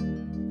dance.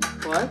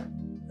 What?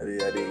 I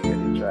did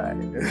try.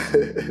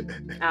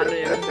 I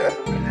don't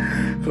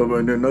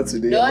know. No, not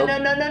today. No, I'm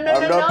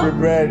not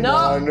prepared.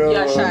 No,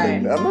 you're shy.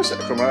 I'm not shy.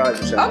 Come on, I'm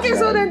shy. Okay,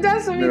 so then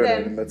dance with me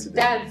then. Not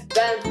today.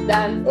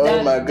 Dance.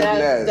 Oh my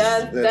goodness.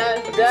 Dance.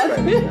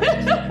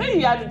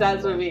 You have to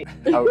dance with me.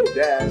 I will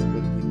dance,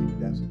 but you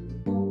dance with me.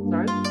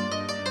 Sorry?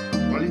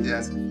 Only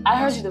dance. I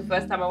heard you the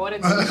first time. I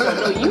wanted to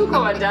no, you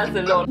come and dance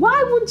alone.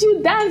 Why would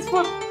you dance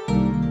for?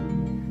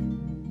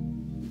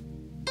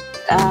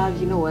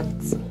 You know what?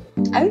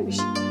 I think we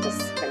should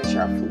just finish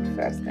our food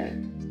first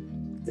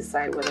and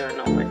decide whether or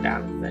not we're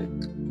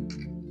dancing.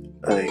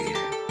 I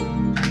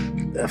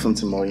have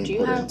something more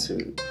important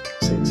to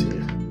say to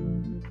you.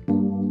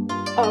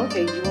 Oh,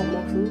 okay. You want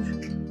more food?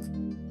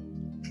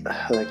 I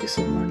like you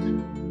so much.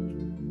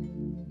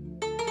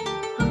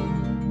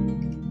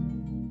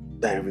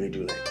 I really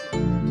do like you.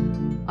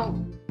 Oh,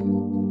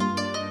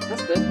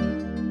 that's good.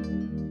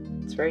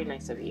 It's very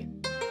nice of you.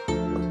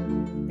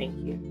 Thank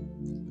you.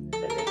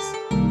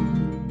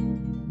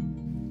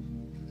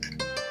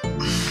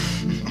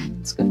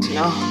 It's good to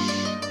know.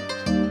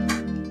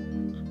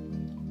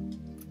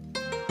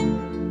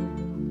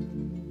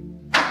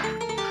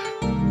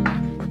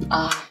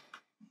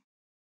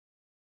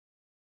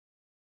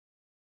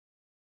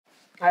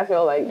 I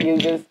feel like you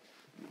just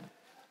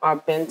are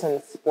bent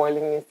on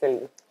spoiling me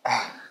silly.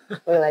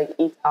 We like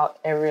eat out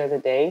every other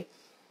day,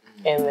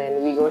 and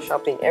then we go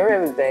shopping every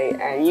other day,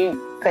 and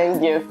you send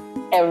gifts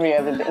every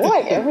other day. Not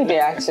like every day,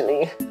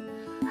 actually.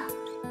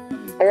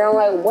 And I'm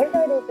like, what do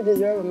I do to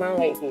deserve a man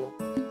like you?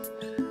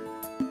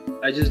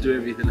 I just do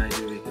everything I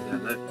do because I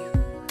love you.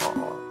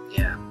 Oh,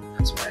 yeah,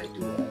 that's why I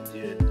do what I do.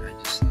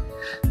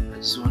 And I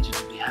just want you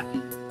to be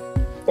happy.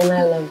 And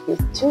I love you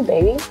too,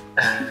 baby.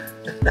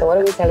 So what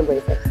are we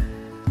celebrating?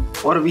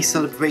 What are we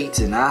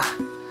celebrating, huh?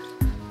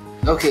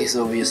 Okay,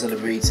 so we are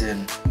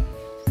celebrating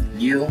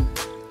you,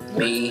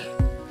 me,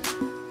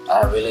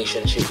 our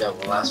relationship that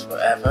will last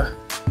forever.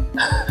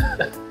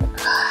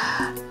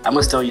 I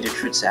must tell you the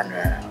truth,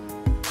 Sandra.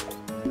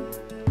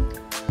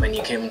 When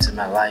you came into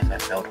my life, I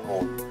felt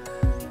whole.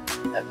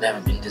 I've never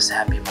been this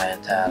happy my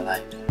entire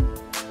life.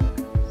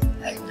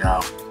 And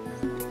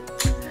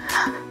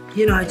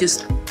you know, I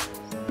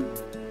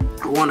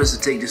want us to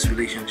take this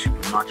relationship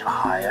a notch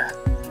higher.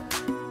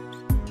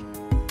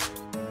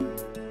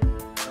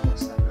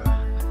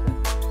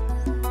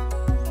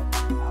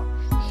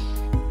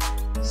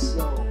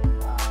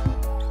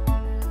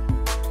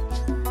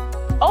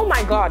 Oh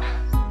my God.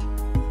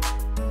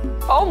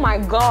 Oh my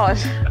God.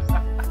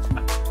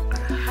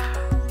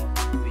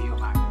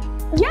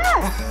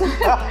 Yes!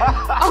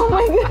 Oh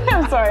my God.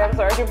 I'm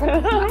sorry. You put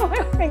it on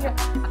my finger.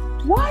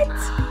 What?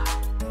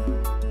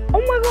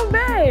 Oh my God,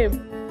 babe.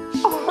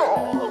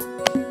 Oh.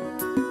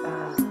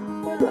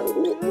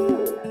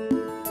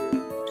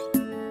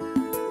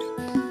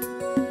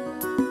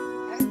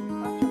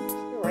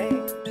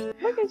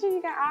 Look at you,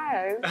 you got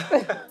eyes.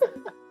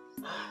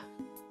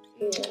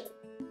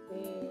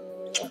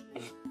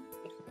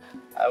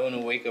 I want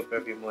to wake up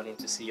every morning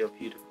to see your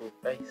beautiful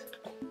face.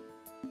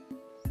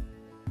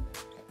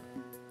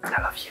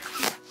 I love you.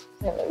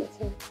 I love you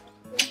too.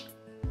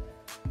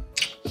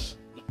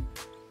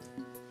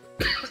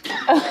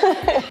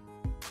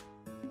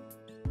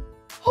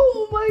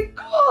 Oh my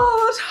God!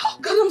 Oh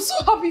God, I'm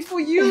so happy for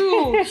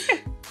you.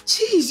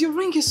 Jeez, your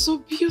ring is so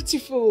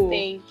beautiful.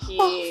 Thank you.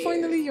 Oh,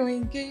 finally you're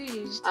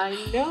engaged. I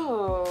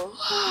know.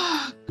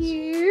 Thank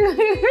you.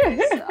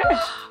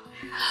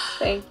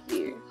 Thank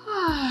you.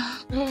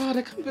 God,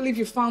 I can't believe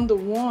you found the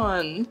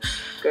one.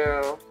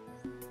 Girl,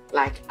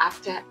 like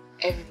after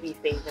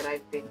everything that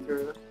I've been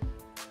through,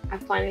 I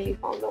finally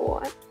found the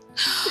one.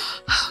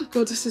 Oh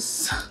God, this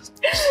is...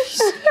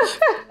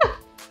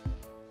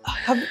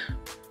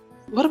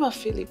 What about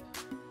Philip?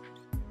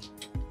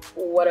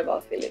 What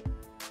about Philip?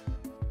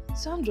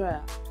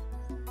 Sandra,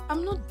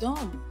 I'm not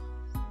dumb.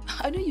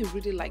 I know you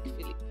really like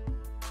Philip.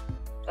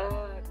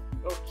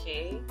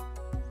 Okay.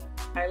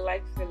 I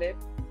like Philip,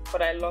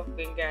 but I love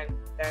finger and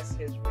that's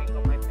his ring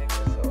on my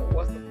finger, so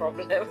what's the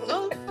problem?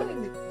 Oh,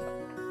 fine.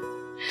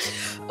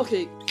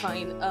 Okay,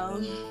 fine.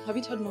 Have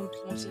you told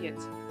Momsy yet?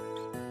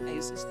 And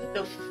your sister?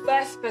 The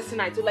first person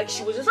I told, like,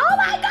 she was just, oh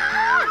my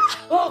god!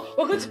 Oh,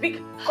 we're going to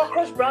pick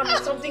cockroach brown or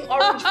something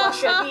orange for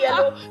Shreddy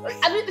yellow.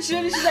 I mean,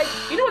 she's like,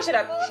 you know what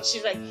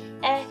she's like,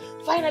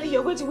 finally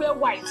you're going to wear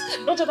white,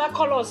 not other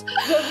colors.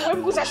 When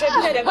people are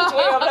Shreddy, they're going to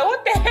wear. I'm like,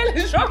 what the hell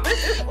is wrong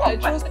with this woman? I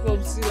trust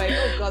Momsy, like,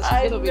 oh god,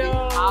 she's gonna be the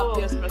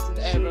happiest person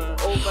ever.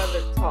 Over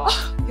the top.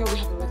 Yeah, we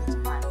have a wedding to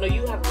plan. No,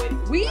 you have a wedding.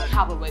 We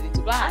have a wedding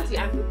to plan. Auntie,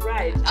 I'm the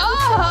bride.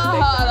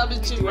 That was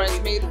two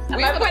bridesmaids.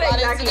 We have a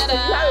wedding together.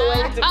 You have a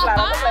wedding to plan. I'm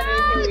not planning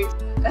anything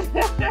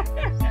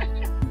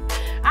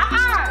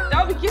with.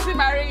 Don't be kissing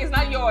my ring. It's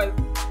not yours.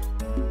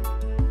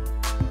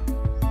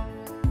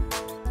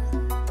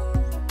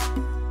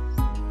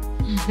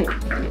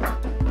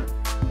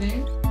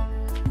 Babe?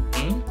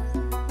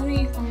 When are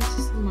you coming to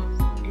see my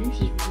mom? You know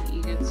she's really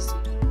eager to see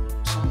you.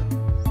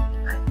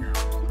 I know.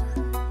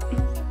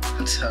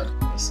 I'm sad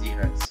to see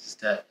her. It's just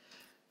that,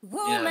 yeah,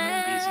 I'm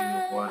busy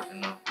with work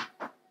and all.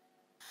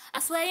 I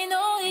swear you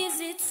know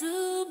easy to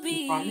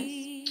be.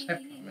 You promise? I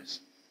promise.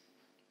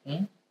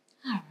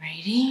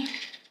 Alrighty.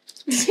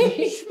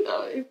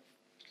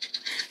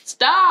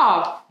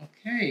 Stop.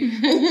 Okay.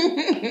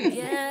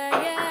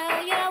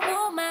 Yeah,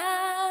 woman.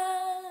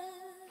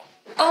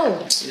 Oh.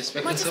 You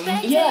expecting someone?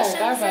 Yeah,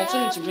 Barbara, I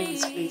told you to bring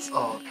this, please.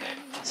 Oh, okay.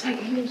 It's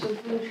like, you know, so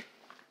good.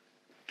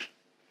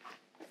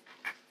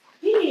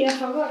 Yeah, I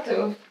forgot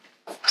to.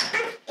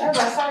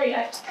 Barbara, sorry.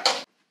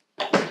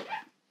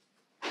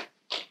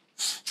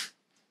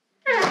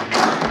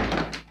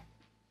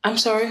 I'm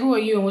sorry, who are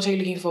you and what are you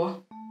looking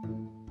for?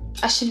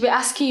 I should be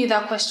asking you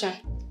that question.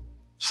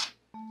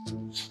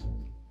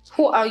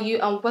 Who are you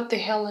and what the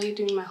hell are you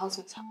doing in my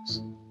husband's house?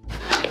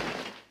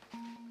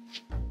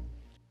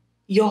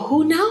 You're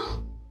who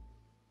now?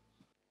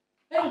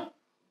 Hey,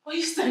 why are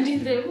you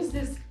standing there? Who's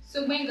this?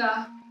 So,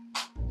 Benga,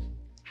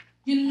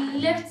 you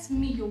left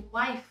me your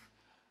wife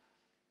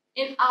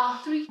and our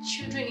 3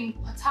 children in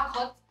Port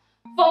Harcourt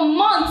for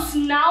months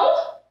now?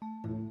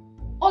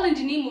 All in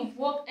the name of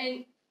work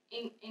and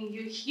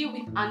you're here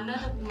with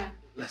another woman.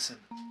 Listen.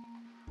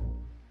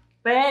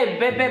 Babe,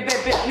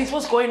 please,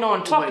 what's going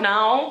on? Talk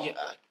now. Yeah,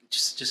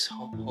 just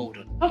hold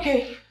on.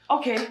 Okay.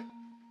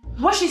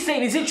 What's she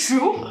saying? Is it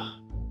true?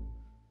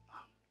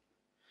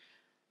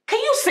 Can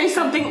you say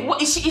something?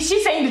 What, is she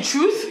saying the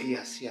truth?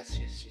 Yes,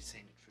 she's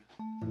saying the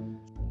truth.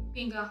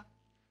 Benga,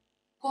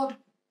 God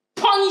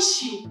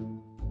punish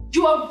you.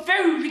 You are a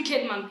very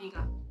wicked man,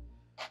 Benga.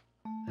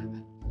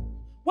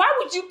 Why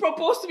would you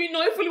propose to me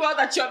knowing fully well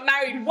that you're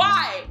married?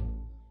 Why?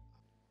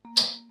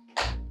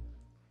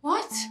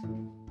 What?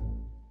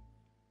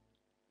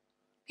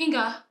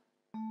 Benga,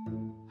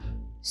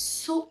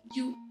 so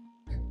you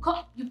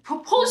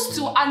proposed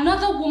to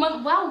another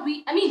woman while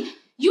you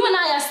and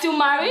I are still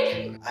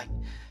married?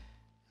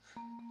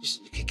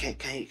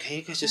 Can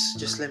you guys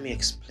just let me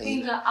explain?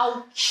 Benga,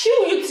 I'll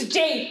kill you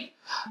today.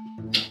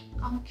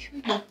 I'll kill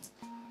you.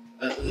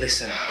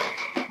 Listen.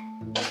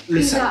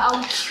 Benga,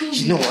 I'll kill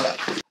you. You know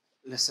what?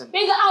 Listen.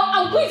 Benga,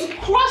 I'm going to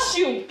crush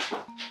you.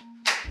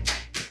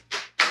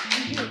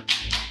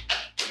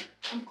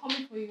 I'm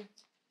coming for you.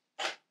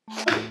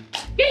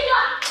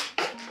 Benga!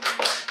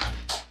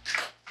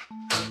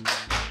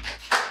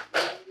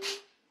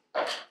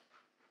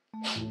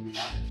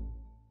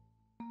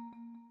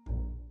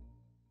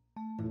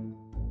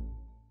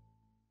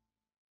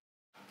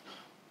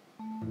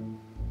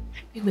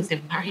 I've been with a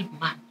married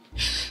man.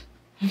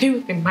 I've been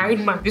with a married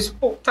man this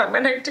whole time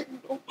and I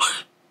didn't know.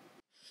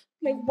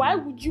 Like, why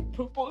would you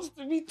propose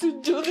to me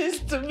to do this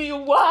to me?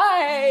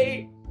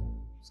 Why?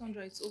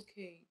 Sandra, it's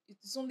okay.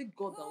 It's only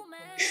God that will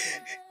punish you.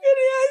 And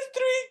he has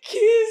 3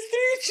 kids,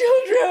 3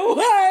 children.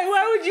 Why?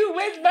 Why would you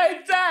waste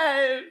my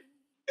time?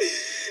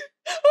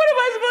 What am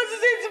I supposed to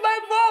say to my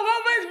mom? How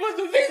am I supposed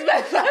to face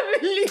my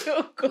family?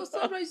 Oh, God.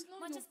 Sandra, it's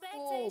not your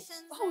fault.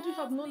 How would you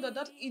have known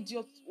that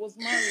idiot was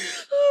married?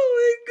 Oh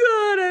my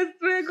God, I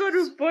swear God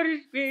will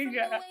punish me.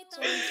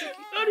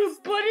 God will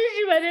punish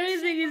you and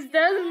everything is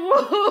done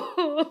for.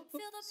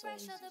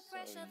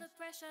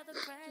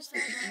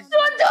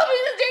 Don't tell me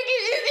to take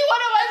it easy.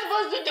 What am I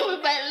supposed to do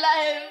with my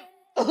life?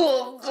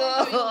 Oh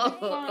God.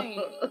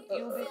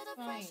 You'll be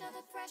fine.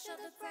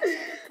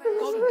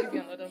 God will give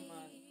you another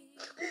man.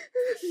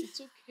 It's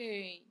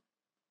okay.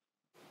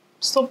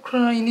 Stop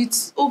crying.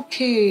 It's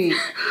okay.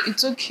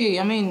 It's okay.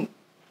 I mean,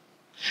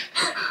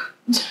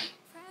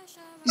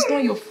 it's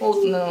not your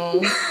fault now.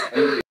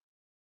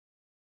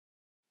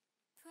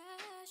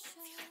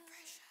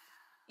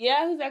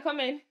 Yeah, who's that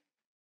coming?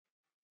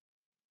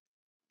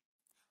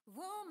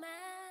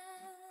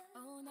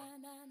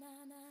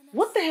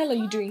 What the hell are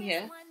you doing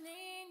here?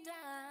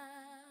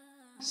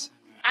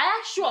 I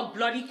asked you a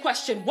bloody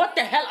question. What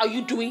the hell are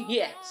you doing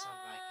here?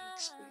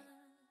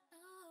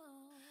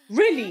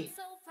 Really?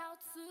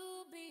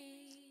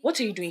 What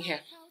are you doing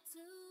here?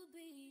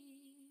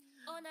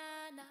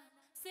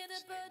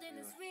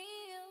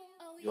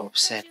 You're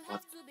upset,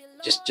 but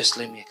just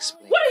let me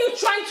explain. What are you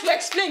trying to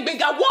explain,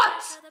 Benga?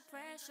 What?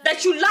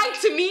 That you lied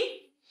to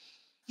me?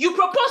 You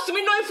proposed to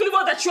me knowing fully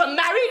well that you are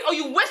married, or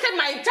you wasted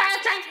my entire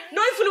time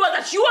knowing fully well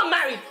that you are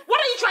married? What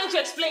are you trying to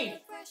explain?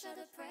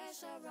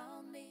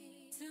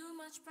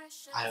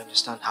 I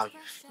understand how you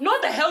feel.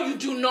 No, the hell you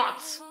do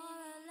not.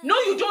 No,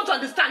 you don't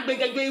understand, but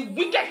you're a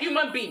wicked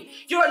human being.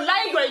 You're a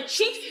liar, you're a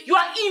cheat, you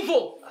are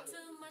evil.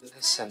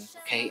 Listen,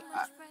 okay?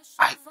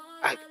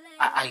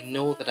 I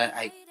know that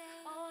I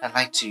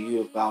lied to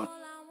you about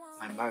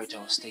my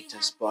marital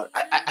status, but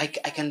I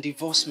can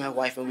divorce my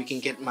wife and we can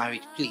get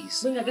married, please.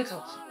 Sonia, get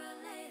out.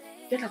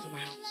 Get out of my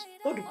house.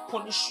 God will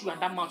punish you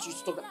and that mouth you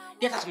stop.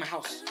 Get out of my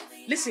house.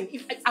 Listen,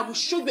 if I will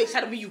show you a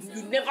side of me you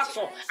never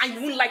saw and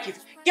you won't like it.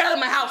 Get out of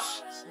my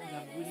house. Sonia,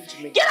 I'm willing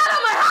to make Get out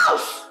of my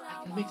house!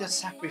 I can make that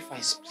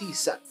sacrifice,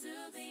 please. Alright,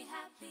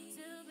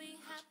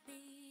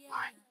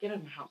 get out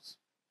of my house.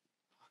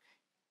 Okay.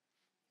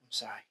 I'm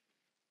sorry.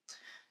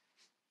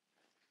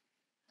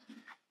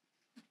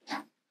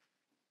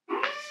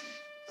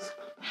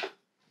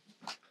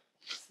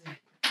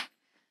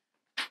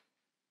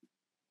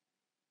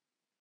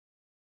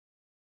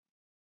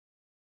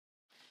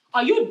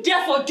 Are you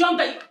deaf or dumb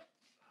that you...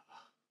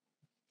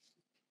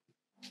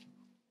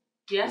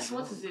 Yes,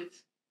 what is it?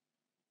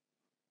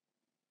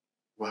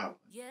 Wow.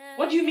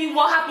 What do you mean,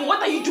 what happened?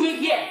 What are you doing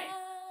here?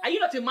 Are you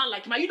not a man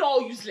like him? Are you not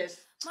all useless?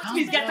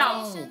 Please get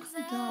out.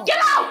 Get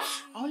out!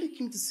 I only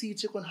came to see you,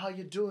 check on how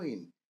you're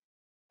doing.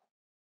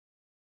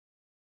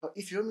 But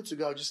if you want me to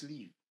go, I'll just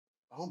leave.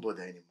 I won't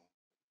bother anymore.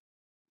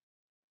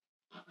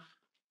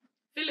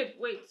 Philip,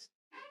 wait.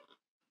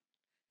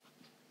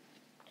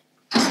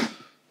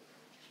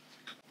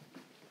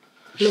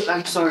 Look,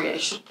 I'm sorry.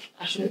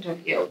 I shouldn't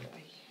have yelled.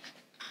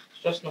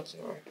 It's just not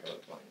in the right frame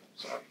of mind. I'm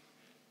sorry.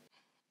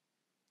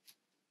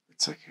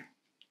 It's okay.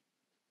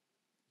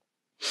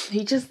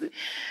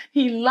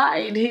 He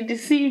lied. He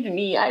deceived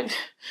me. I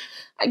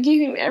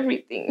gave him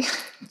everything.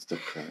 Stop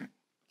crying.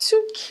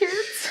 2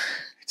 kids.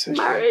 It's okay.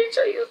 Marriage,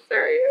 are you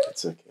serious?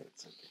 It's okay.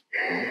 It's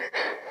okay.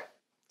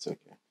 It's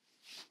okay.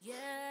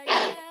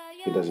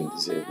 He doesn't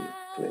deserve you,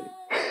 Clay.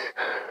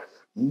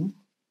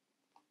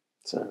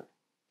 Sorry.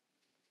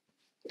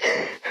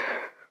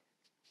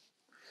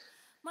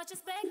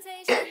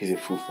 He's a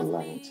fool for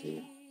lying to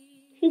you.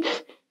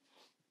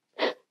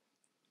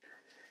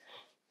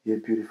 You're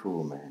a beautiful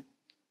woman.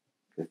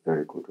 You're a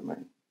very good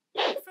woman.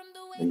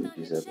 And you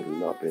deserve a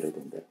lot better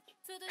than that.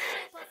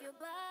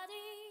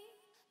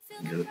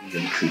 He'll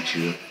even treat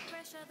you.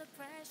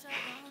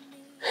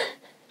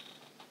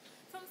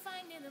 From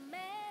finding a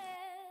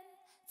man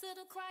to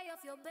the cry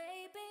of your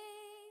baby.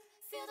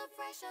 Feel the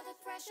pressure, the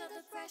pressure,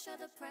 the pressure,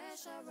 the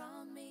pressure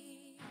on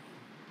me.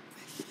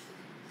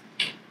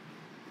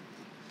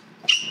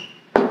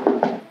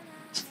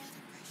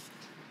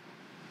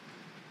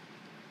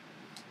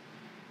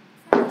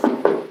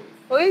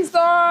 Please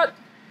start.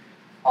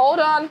 Hold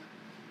on.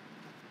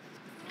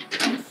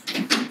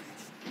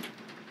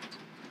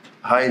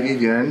 Hi,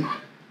 Vivian.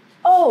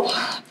 Oh,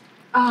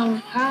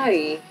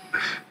 hi.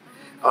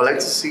 I'd like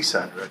to see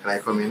Sandra. Can I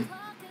come in?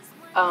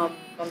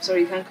 I'm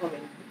sorry, you can't come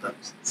in.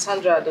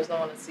 Sandra does not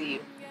want to see you.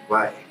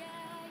 Why?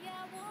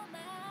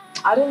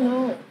 I don't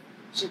know.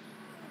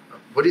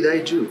 What did I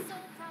do?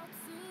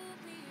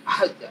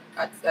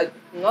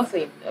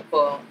 Nothing,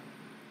 but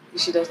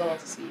she does not want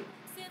to see you.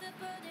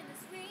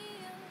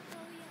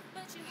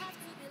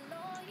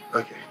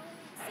 Okay.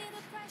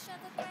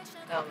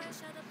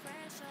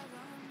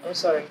 I'm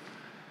sorry.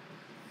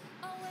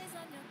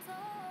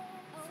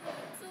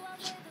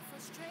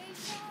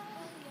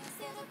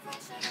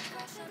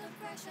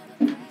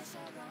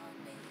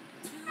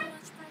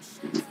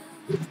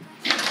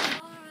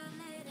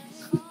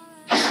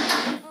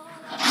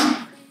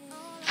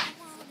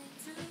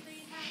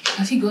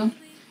 Has he gone?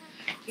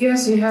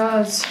 Yes, he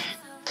has.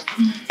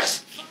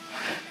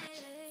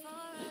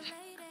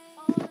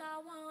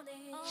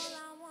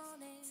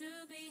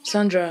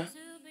 Sandra,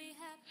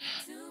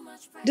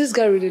 this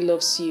guy really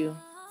loves you.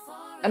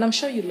 And I'm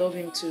sure you love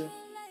him too.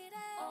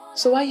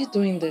 So why are you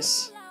doing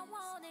this?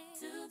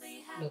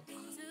 Look,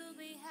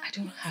 I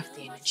don't have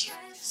the energy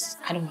for this.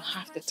 I don't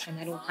have the time.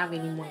 I don't have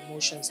any more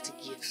emotions to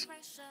give.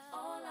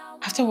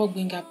 After what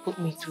Gbenga put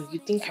me through, you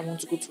think I want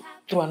to go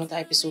through another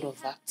episode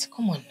of that?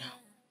 Come on now.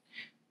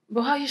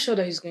 But how are you sure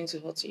that he's going to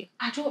hurt you?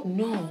 I don't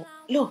know.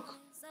 Look.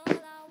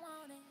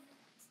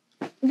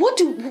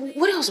 What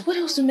else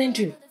do men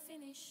do?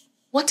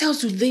 What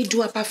else do they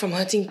do apart from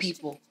hurting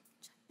people?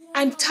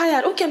 I'm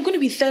tired. Okay, I'm going to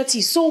be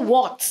 30. So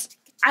what?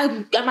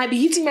 I might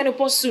be hitting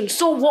menopause soon.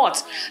 So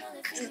what?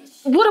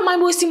 What am I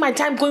wasting my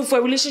time going for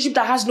a relationship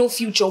that has no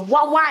future?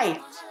 Why?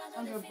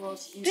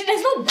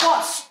 There's no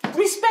boss.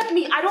 Respect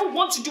me. I don't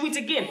want to do it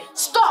again.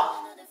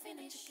 Stop.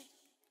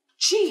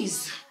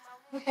 Jeez.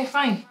 Okay,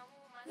 fine.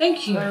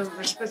 Thank you. I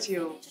respect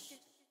your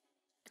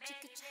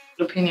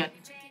opinion.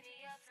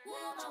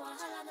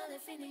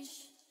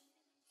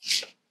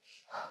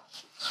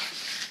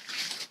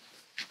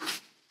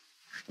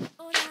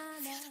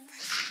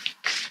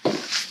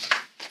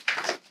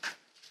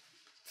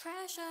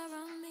 Pressure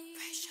on me.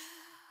 Pressure.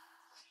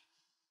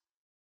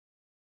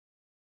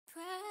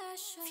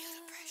 Feel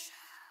the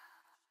pressure.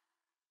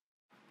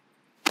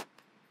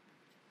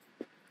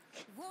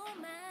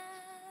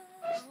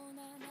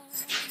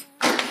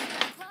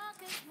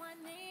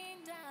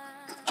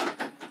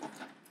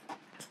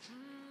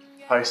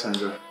 Hi,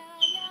 Sandra.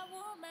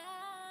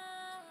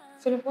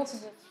 Philip, what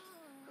is it?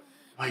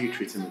 Why are you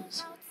treating me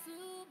this way?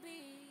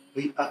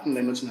 Why are you acting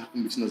like nothing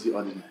happened between us the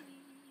other night?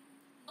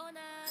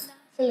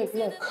 Philip,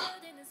 look.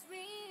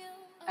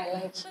 I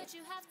like you.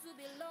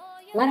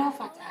 Matter of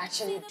fact, I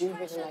actually do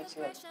really like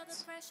you a lot.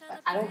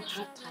 But I don't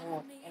have time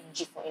or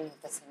energy for any of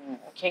this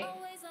anymore, okay?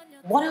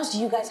 What else do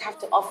you guys have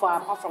to offer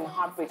apart from a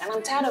heartbreak? And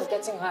I'm tired of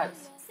getting hurt.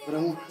 But I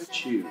won't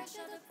hurt you.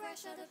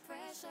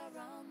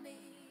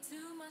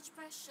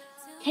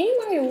 Can you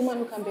marry a woman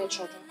who can bear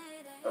children?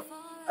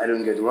 I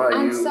don't get why you...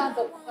 Answer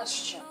the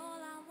question.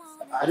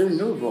 I don't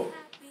know, but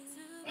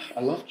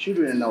I love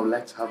children and I would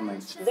like to have mine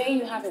too. There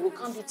you have it. We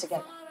can't be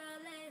together.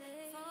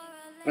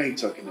 What are you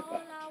talking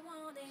about?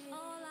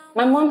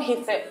 My mom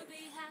hit it.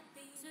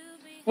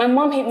 My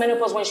mom hit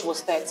menopause when she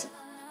was 30.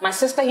 My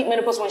sister hit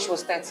menopause when she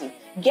was 30.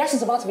 Guess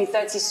is about to be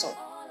 30 soon.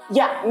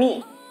 Yeah,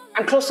 me.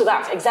 I'm close to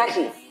that,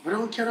 exactly. But I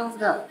don't care about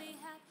that.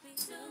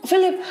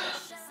 Philip,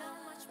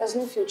 there's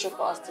no future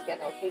for us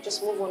together, okay?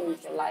 Just move on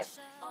with your life.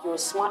 You're a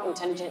smart,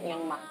 intelligent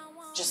young man.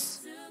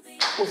 Just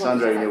move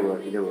Sandra, on.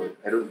 you know what?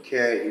 I don't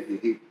care if you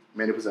hit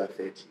menopause at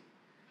 30.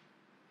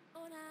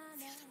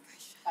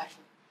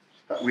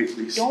 Wait,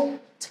 please. Don't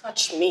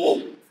touch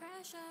me.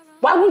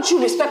 Why won't you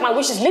respect my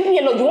wishes? Leave me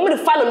alone. You want me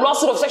to file a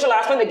lawsuit of sexual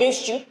harassment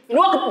against you? You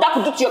know what that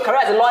could do to your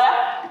career as a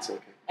lawyer? It's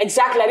okay.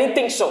 Exactly, I didn't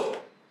think so.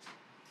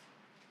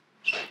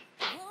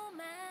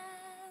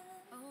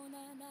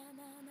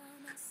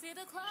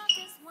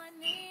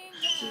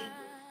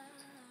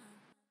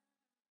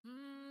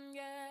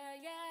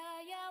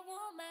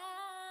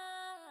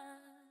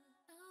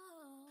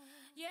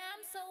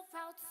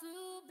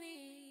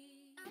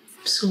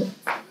 So,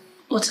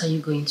 what are you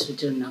going to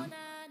do now?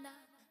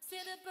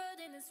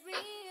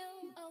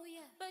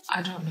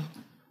 I don't know.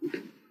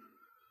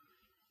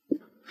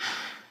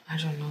 I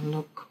don't know.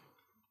 Look,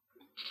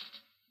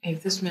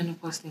 if this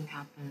menopause thing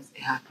happens,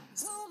 it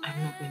happens.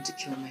 I'm not going to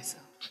kill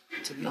myself,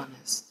 to be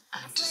honest.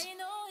 I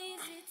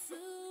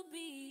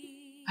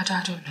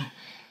don't know.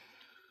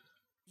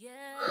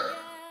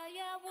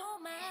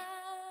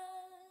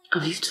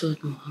 Have you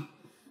told Mom?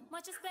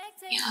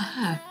 Yeah, I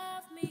have.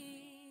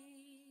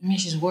 I mean,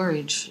 she's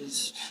worried.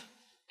 She's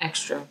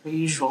extra per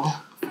usual.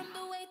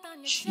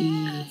 She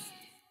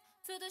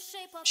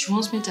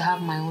wants me to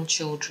have my own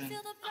children.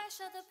 You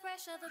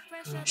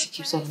know, she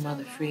keeps talking about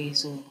the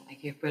phrase, oh, I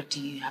gave birth to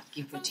you, you have to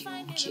give birth to your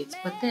own kids.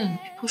 But then,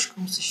 if push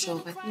comes to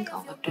shove, I think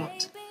I'll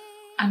adopt.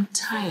 I'm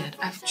tired.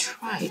 I've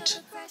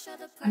tried.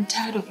 I'm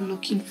tired of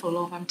looking for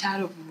love. I'm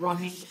tired of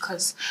running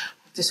because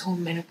of this whole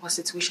menopause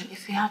situation.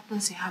 If it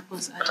happens, it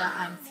happens. Ada,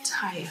 I'm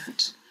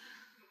tired.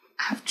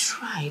 I've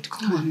tried.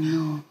 Come on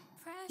now.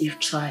 You've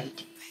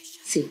tried.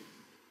 See,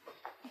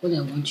 what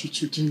I want you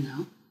to do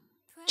now,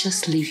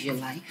 just live your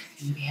life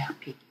and be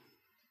happy.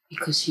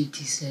 Because you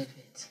deserve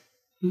it.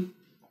 Hmm?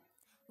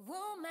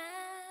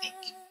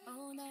 Thank you.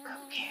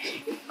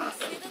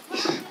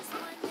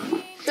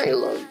 I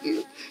love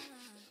you.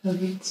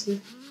 Love you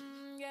too.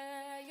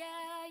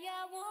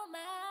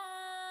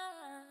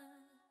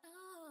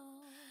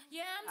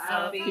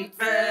 Happy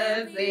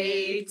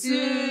birthday to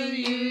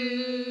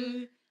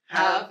you.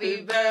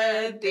 Happy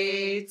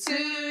birthday to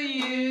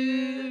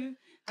you.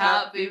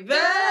 Happy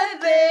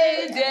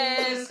birthday,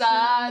 dear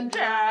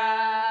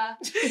Sandra.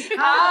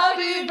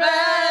 Happy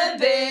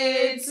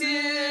birthday to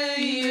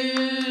you.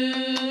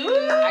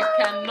 I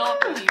cannot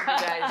believe you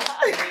guys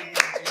made me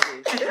do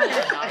this.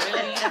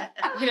 Really?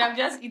 I mean, I'm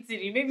just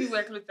eating. You made me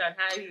wear clothes and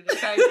hide in the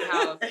tiny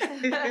house.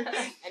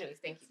 Anyways,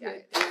 thank you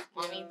guys.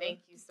 Mommy, thank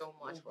you so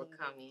much for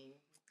coming.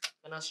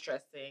 We're not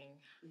stressing.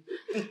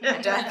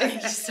 And Dad,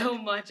 thank you so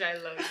much. I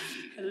love you.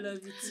 I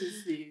love you too,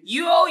 sis.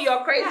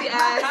 You're crazy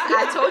ass.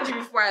 I told you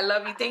before I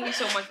love you. Thank you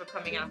so much for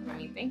coming out for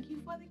me. Thank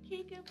you for the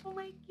cake and for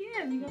my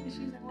gift. You got the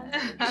shoes I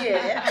wanted.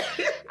 Yeah.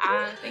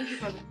 Thank you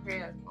for the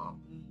prayers,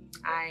 Mom.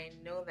 I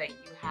know that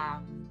you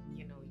have,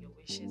 you know, your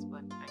wishes,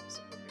 but I'm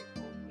super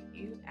grateful for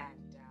you and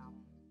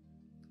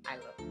I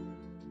love you.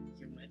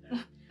 You're my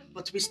dad.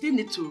 But we still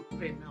need to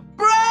pray now.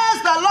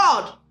 Praise the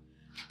Lord!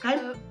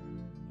 Okay?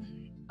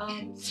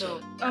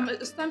 So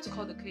it's time to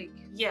cut the cake.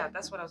 Yeah,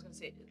 that's what I was gonna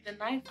say. The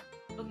knife.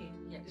 Okay,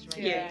 yeah, it's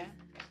right. Yeah.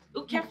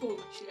 Oh, careful.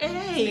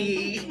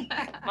 Hey.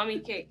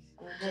 Mommy cake.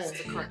 Just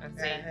to cut and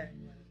say.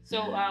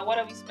 So, what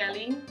are we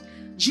spelling?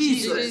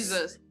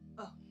 Jesus.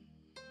 Oh.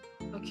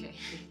 Okay.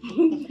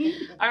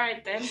 All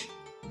right then.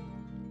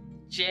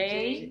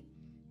 J.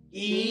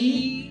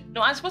 E.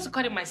 No, I'm supposed to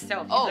cut it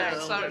myself. Oh,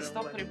 sorry.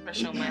 Stop putting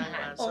pressure on my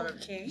hand.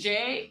 Okay.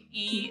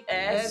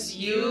 J-E-S-U-S.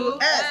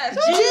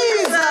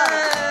 Jesus!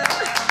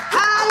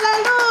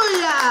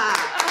 Hallelujah!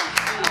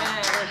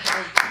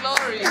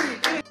 Glory.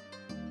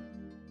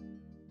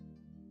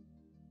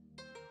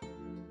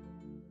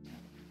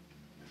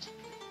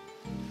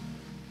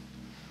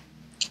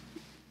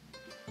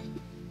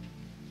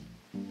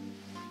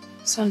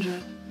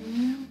 Sandra,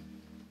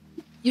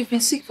 you've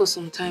been sick for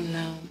some time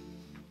now.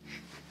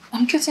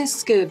 I'm getting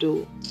scared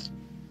though.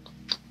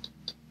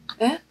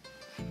 Eh?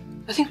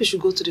 I think we should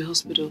go to the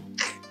hospital.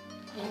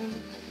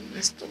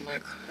 My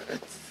stomach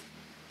hurts.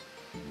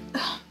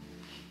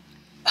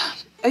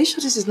 Are you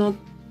sure this is not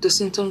the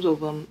symptoms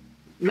of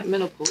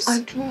menopause? I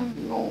don't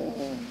know.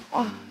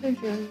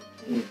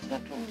 Please, I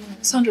don't know.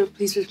 Sandra,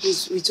 please,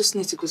 we just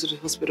need to go to the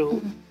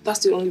hospital. That's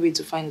the only way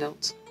to find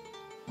out.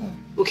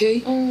 Okay?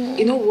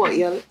 You know what,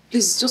 yeah?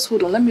 Please, just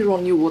hold on. Let me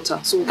run you water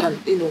so we can,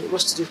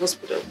 rush to the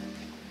hospital.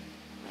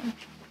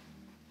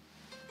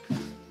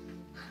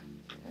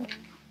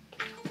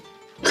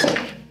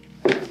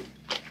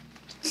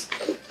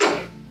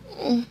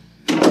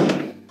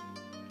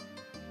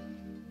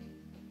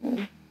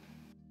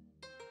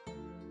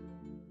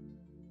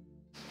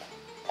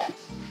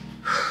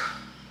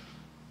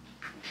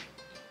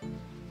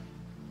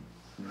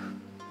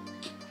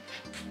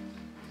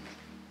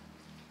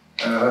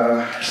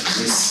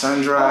 Miss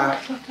Sandra,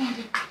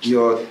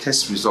 your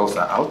test results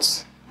are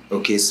out.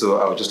 Okay, so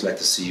I would just like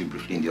to see you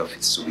briefly in the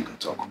office so we can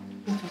talk.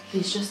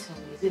 Please just tell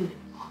me, is it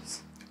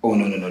menopause? Oh,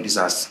 no. This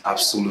has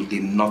absolutely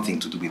nothing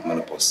to do with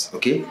menopause,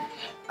 okay?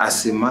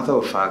 As a matter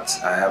of fact,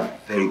 I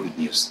have very good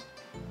news.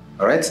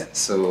 All right,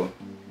 so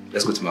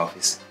let's go to my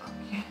office.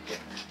 Okay.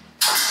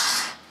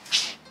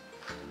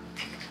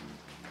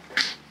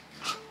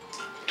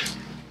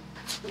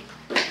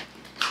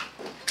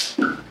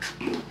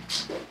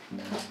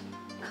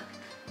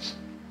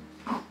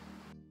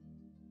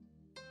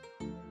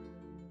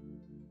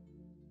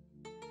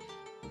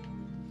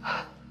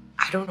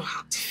 I don't know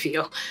how to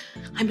feel.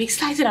 I'm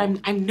excited,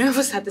 I'm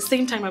nervous at the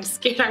same time, I'm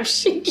scared, I'm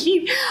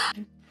shaking.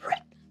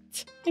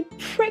 I'm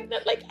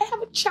pregnant, like I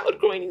have a child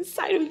growing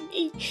inside of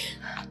me.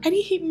 I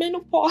didn't hit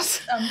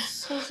menopause. I'm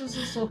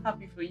so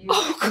happy for you.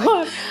 Oh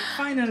God.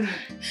 Finally.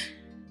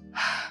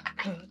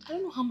 I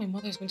don't know how my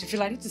mother is going to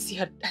feel. I need to see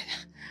her.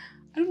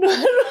 I don't know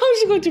how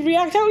she's going to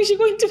react. How is she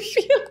going to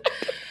feel?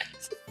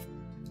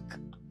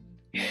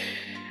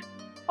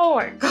 Oh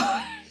my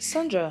God.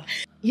 Sandra.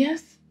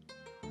 Yes?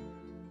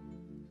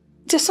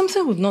 There's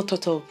something we've not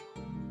thought of.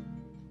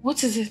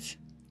 What is it?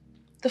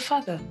 The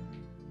father.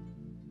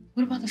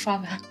 What about the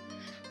father?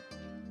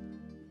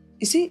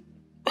 Is he...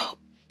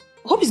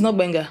 Hope he's not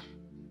Benga.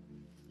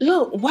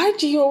 Look, why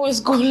do you always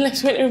go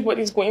left when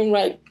everybody's going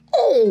right?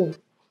 Oh,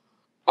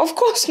 of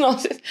course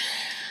not.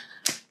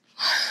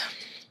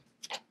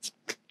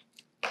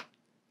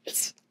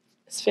 It's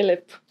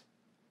Philip.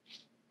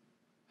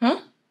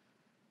 Huh?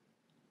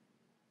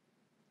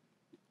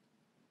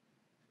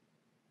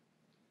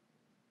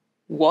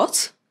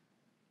 What?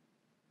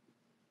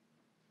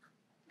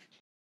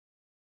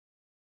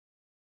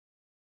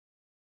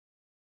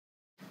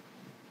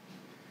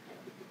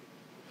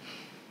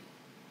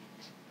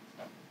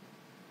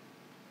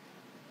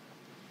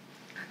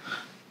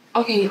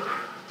 Okay,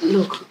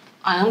 look,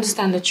 I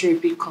understand that you're a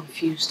bit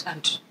confused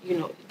and,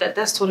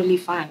 that's totally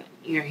fine.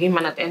 You're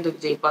human at the end of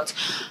the day, but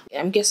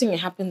I'm guessing it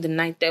happened the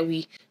night that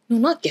we... No,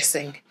 not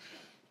guessing.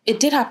 It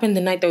did happen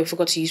the night that we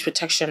forgot to use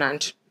protection,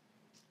 and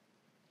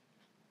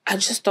I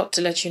just thought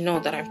to let you know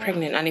that I'm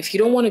pregnant. And if you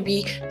don't want to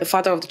be the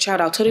father of the child,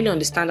 I'll totally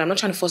understand. I'm not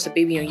trying to force a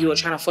baby on you or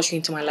trying to force you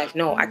into my life.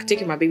 No, I can take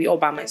care of my baby all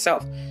by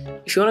myself.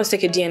 If you want to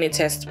take a DNA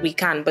test, we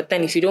can. But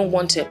then if you don't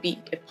want to be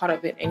a part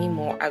of it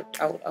anymore,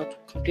 I'll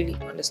completely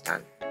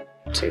understand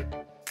too.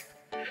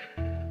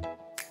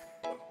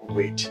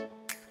 Wait.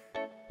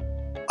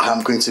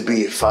 I'm going to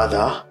be a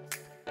father?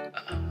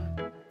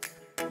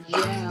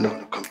 Yeah.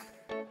 No, come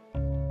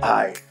on.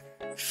 I,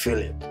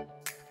 Philip,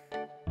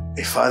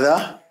 a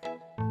father?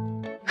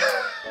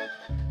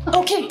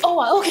 Okay,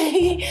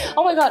 okay.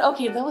 Oh my God,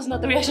 okay, that was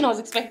not the reaction I was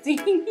expecting.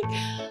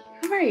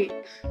 Right.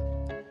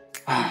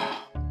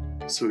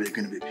 So we're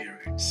going to be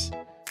parents.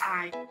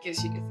 I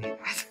guess you could say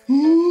that.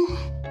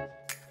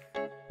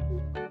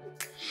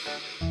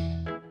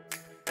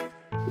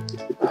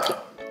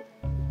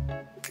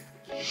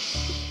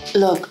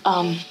 Look,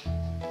 I'm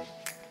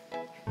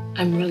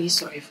really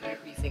sorry for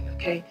everything,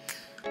 okay?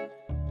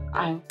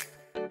 I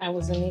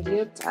was an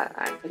idiot,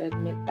 I could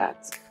admit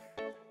that.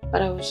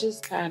 But I was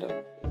just kind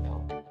of,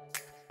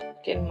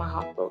 getting my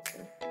heart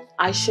broken.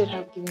 I should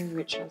have given you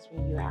a chance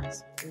when you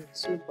asked me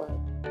to, but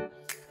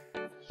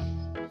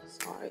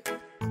sorry.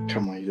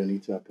 Come on, you don't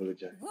need to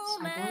apologize.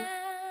 I don't.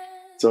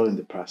 It's all in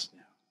the past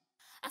now.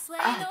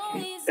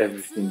 Okay.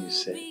 Everything you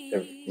said,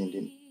 everything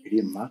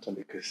didn't matter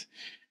because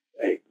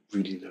I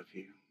really love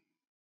you.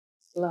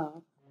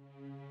 Love?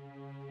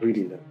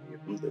 Really love you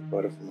from the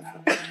bottom of my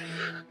heart.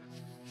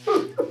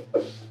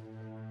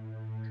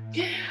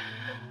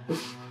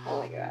 Oh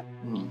my God.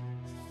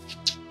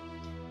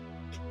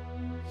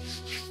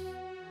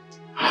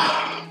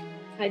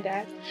 Hi,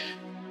 Dad.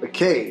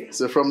 Okay,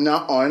 so from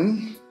now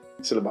on,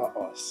 it's all about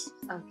us.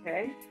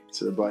 Okay.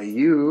 It's all about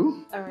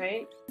you. All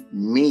right.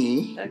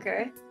 Me.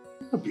 Okay.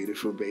 A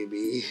beautiful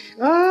baby.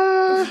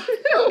 Oh,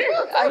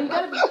 you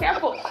gotta be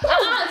careful.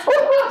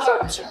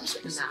 I'm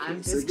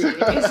just kidding.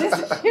 It's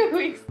just a few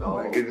weeks old.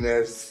 Oh my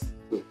goodness.